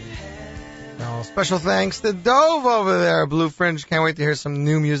 Oh, special thanks to Dove over there, Blue Fringe. Can't wait to hear some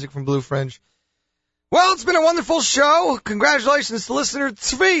new music from Blue Fringe. Well, it's been a wonderful show. Congratulations to listener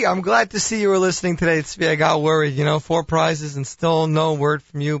Tzvi. I'm glad to see you were listening today, Tzvi. I got worried, 4 prizes and still no word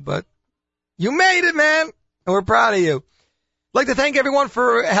from you, but you made it, man, and we're proud of you. I'd like to thank everyone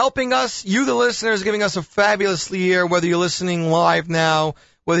for helping us, you the listeners, giving us a fabulous year, whether you're listening live now,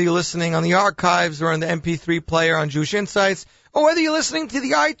 whether you're listening on the archives or on the MP3 player on Jewish Insights, or whether you're listening to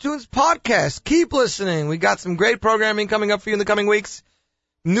the iTunes podcast. Keep listening. We got some great programming coming up for you in the coming weeks.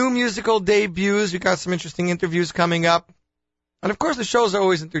 New musical debuts. We got some interesting interviews coming up. And, of course, the shows are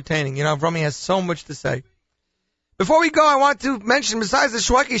always entertaining. Rami has so much to say. Before we go, I want to mention, besides the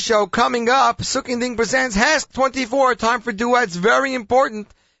Shweki Show coming up, Suki and Ding presents Hask 24, time for duets, very important.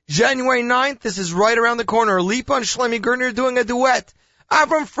 January 9th, this is right around the corner. Lipa and Shlomi Gertner doing a duet.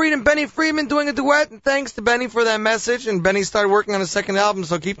 Avram Fried and Benny Friedman doing a duet, and thanks to Benny for that message, and Benny started working on a second album,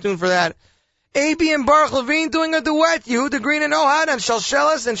 so keep tuned for that. A.B. and Baruch Levine doing a duet, Yehuda Green and Ohad and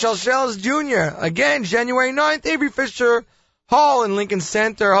Shalshelis and Shalshelis Jr. Again, January 9th, Avery Fisher Hall in Lincoln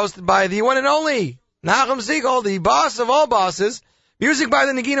Center, hosted by the one and only Nachum Siegel, the boss of all bosses. Music by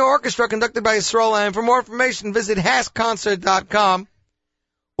the Nagino Orchestra, conducted by Yisroel. And for more information, visit HaskConcert.com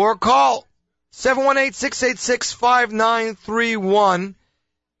or call 718-686-5931.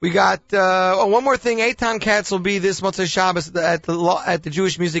 We got one more thing. Eitan Katz will be this Motzei Shabbos at the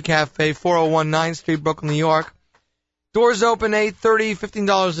Jewish Music Cafe, 401 9th Street, Brooklyn, New York. Doors open 8:30,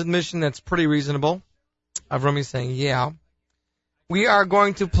 $15 admission. That's pretty reasonable. Avrami saying, yeah. We are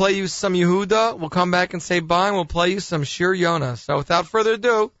going to play you some Yehuda. We'll come back and say bye, and we'll play you some Shir Yonah. So without further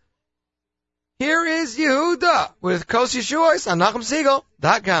ado, here is Yehuda with Kos Yeshuos on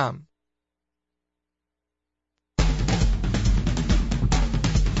NachumSiegel.com.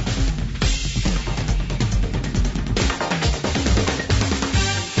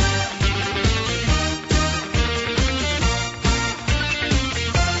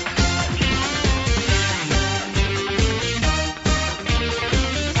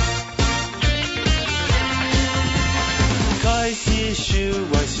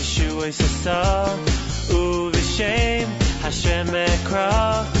 Uv'shem Hashem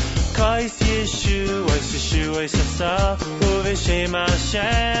ekra Kais Yeshu Sasa Uv'shem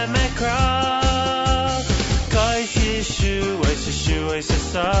Hashem ekra Kais Yeshu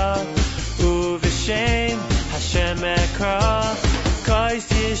Sasa Uv'shem Hashem ekra Kais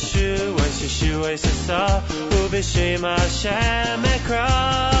Yeshu Sasa Uv'shem Hashem ekra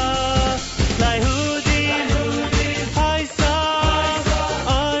Laihudim Haisa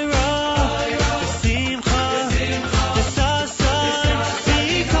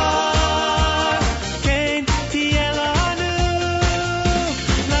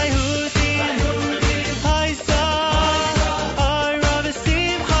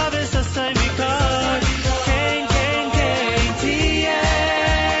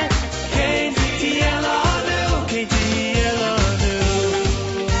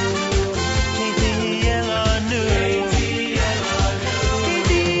Yeah.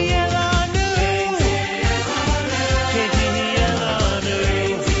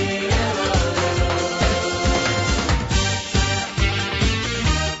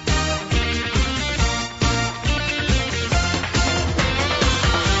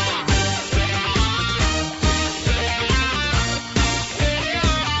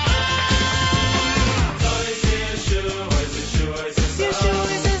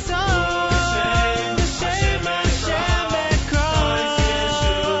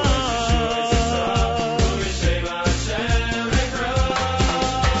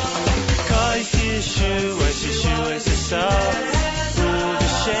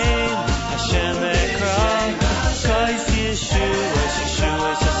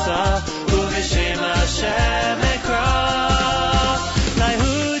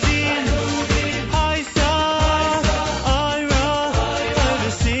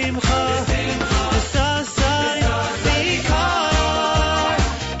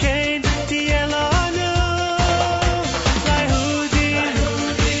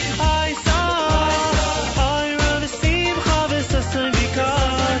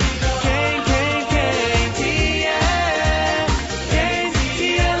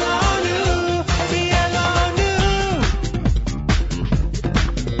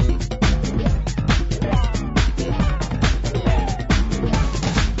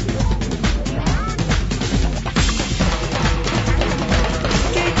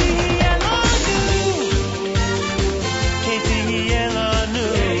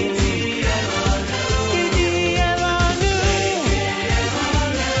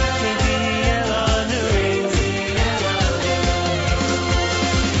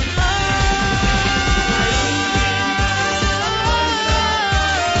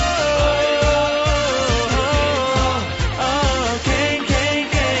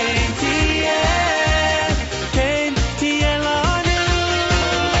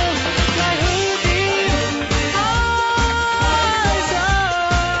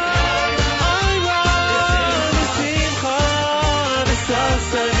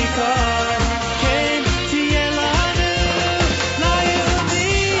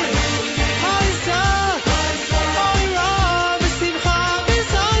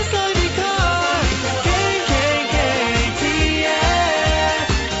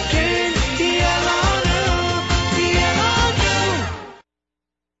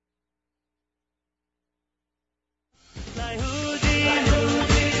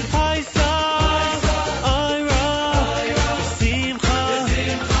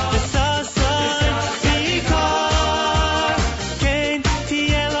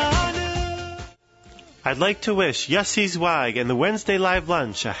 I'd like to wish Yossi Zweig and the Wednesday Live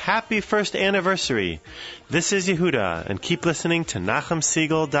Lunch a happy first anniversary. This is Yehuda, and keep listening to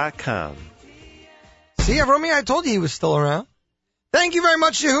NachumSiegel.com. See, Avrami, I told you he was still around. Thank you very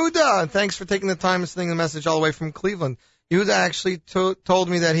much, Yehuda. Thanks for taking the time and sending the message all the way from Cleveland. Yehuda actually told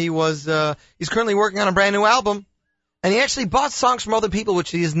me that he's currently working on a brand new album, and he actually bought songs from other people, which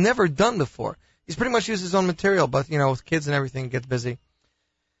he has never done before. He's pretty much used his own material, but, with kids and everything, it gets busy.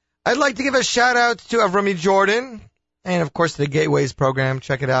 I'd like to give a shout-out to Avrami Jordan, and, of course, to the Gateways program.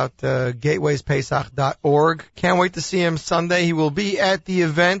 Check it out, gatewayspesach.org. Can't wait to see him Sunday. He will be at the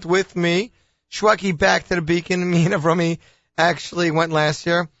event with me. Shweki back to the Beacon. Me and Avrami actually went last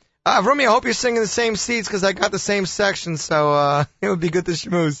year. Avrami, I hope you're singing the same seats because I got the same section, so it would be good to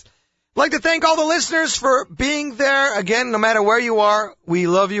schmooze. I'd like to thank all the listeners for being there. Again, no matter where you are, we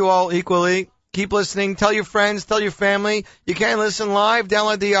love you all equally. Keep listening. Tell your friends. Tell your family. You can listen live.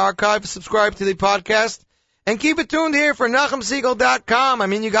 Download the archive. Subscribe to the podcast. And keep it tuned here for NachumSiegel.com. I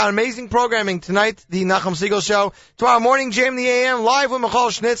mean, you got amazing programming tonight, the Nachum Siegel Show. Tomorrow morning, JM in the AM, live with Michal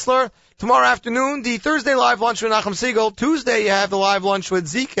Schnitzler. Tomorrow afternoon, the Thursday live lunch with Nachum Siegel. Tuesday, you have the live lunch with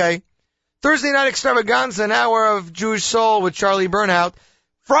ZK. Thursday night extravaganza, an hour of Jewish Soul with Charlie Bernhout.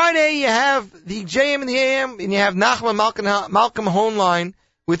 Friday, you have the JM in the AM, and you have Nachum and Malcolm Hohenlein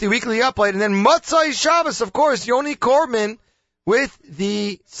with the weekly upload. And then Motzai Shabbos, of course, Yoni Corbin with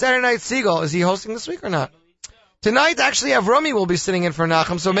the Saturday Night Siegel. Is he hosting this week or not? Tonight, actually, Avrami will be sitting in for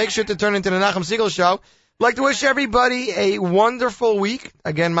Nachum, so make sure to turn into the Nachum Siegel Show. I'd like to wish everybody a wonderful week.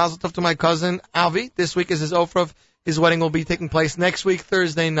 Again, Mazel Tov to my cousin, Avi. This week is his Ofrav. His wedding will be taking place next week,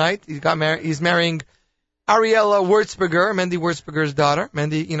 Thursday night. He's marrying Ariella Wurzberger, Mendy Wurzberger's daughter.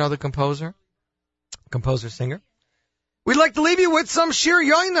 Mendy, the composer-singer. We'd like to leave you with some Shir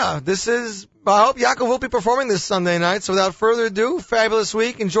Yoina. I hope Yaakov will be performing this Sunday night. So without further ado, fabulous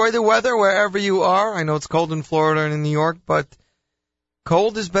week. Enjoy the weather wherever you are. I know it's cold in Florida and in New York, but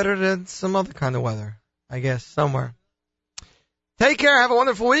cold is better than some other kind of weather, I guess, somewhere. Take care, have a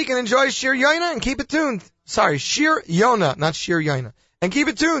wonderful week, and enjoy Shir Yoina, and keep it tuned. Sorry, Shir Yona, not Shir Yoina. And keep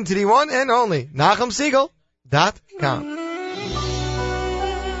it tuned to the one and only NachumSiegel.com.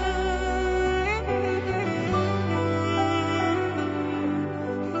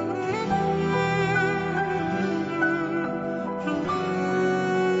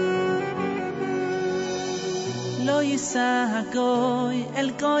 לא יישא הגוי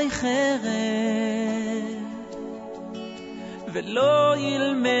אל גוי חרב ולא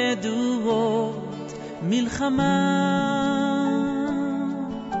ילמדו עוד מלחמה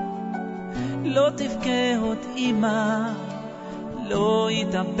לא תבכה עוד אמא לא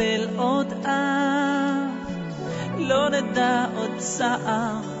יטבל עוד אב לא נדע עוד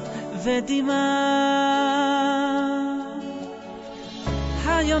צער ודמעה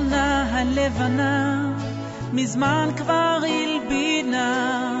היונה הלבנה מזמן כבר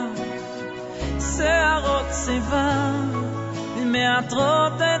הלבינה שערות צבע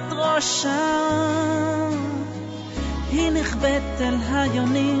מעטרות את ראשה היא נכבדת אל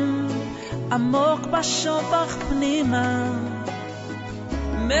היונים עמוק בשובך פנימה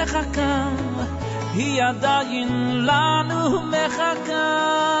מחכה היא עדיין לנו מחכה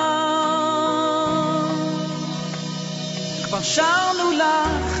כבר שרנו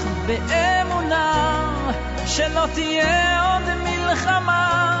לך באמונה שלא תהיה עוד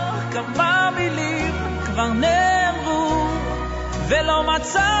מלחמה כמה מילים כבר נאמרו ולא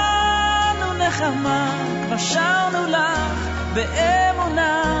מצאנו נחמה כבר שרנו לך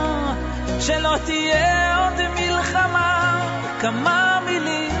באמונה שלא תהיה עוד מלחמה כמה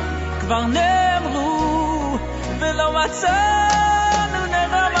מילים כבר נאמרו ולא מצאנו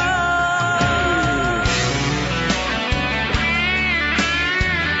נחמה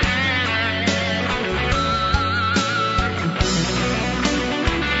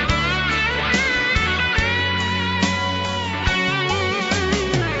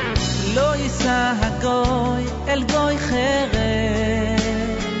לא יישא הגוי אל גוי חרב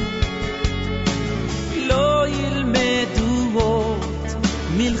לא ילמדו עוד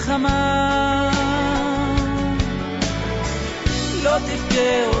מלחמה לא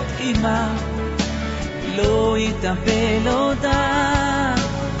תבכה עוד אמא לא יטבל עוד אב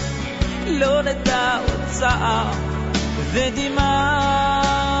לא נדע עוד צער ודמעה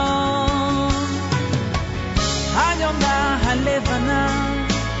היונה הלבנה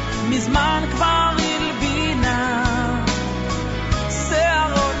מזמן כבר הלבינה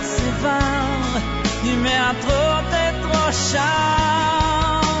שערות צבע היא מעטרות את ראשה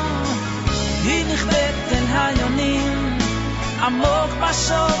היא נכבדת אל היונים עמוק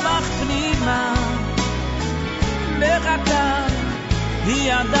בשובך פנימה מחכה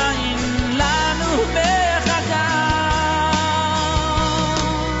היא עדיין לנו מחכה.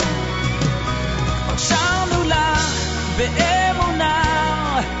 כבר שרנו לך באמונה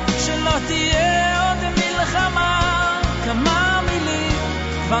שלא תהיה עוד מלחמה. כמה מילים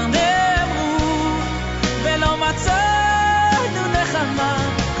כבר נאמרו ולא מצאנו נחמה.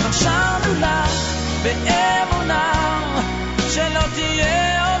 כבר שרנו לך באמונה שלא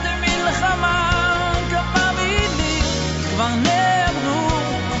תהיה עוד מלחמה. כמה מילים כבר נאמרו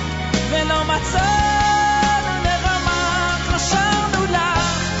ולא מצאנו נחמה. כבר שרנו לך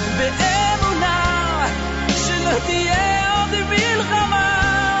באמונה שלא תהיה עוד מלחמה.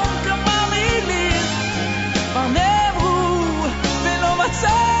 כמה מילים כבר נאמרו ולא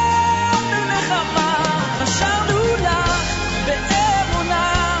מצאנו נחמה. כבר שרנו לך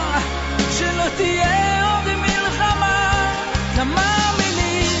באמונה שלא תהיה עוד מלחמה. כמה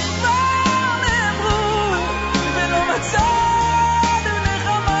מילים כבר נאמרו ולא מצאנו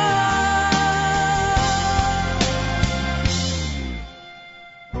נחמה.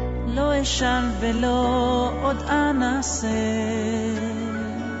 לא אשן ולא עוד אנסה,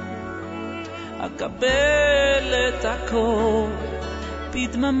 אקבל את הכל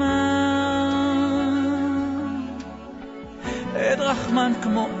בדממה. עד רחמן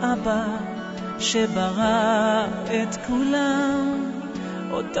כמו אבא שברא את כולם,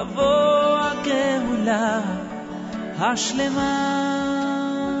 עוד תבוא הגאולה השלמה.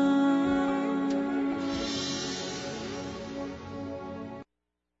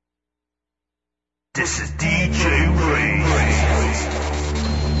 This is DJ Ray.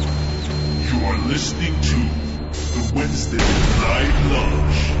 You are listening to the Wednesday Live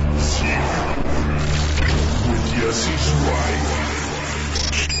Lunch with Yossi's wife.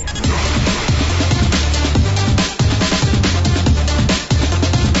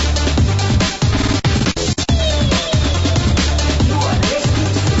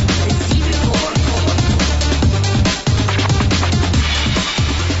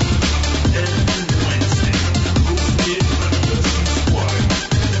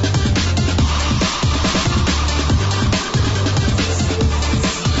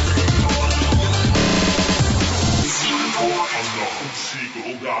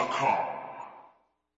 Siegel.com.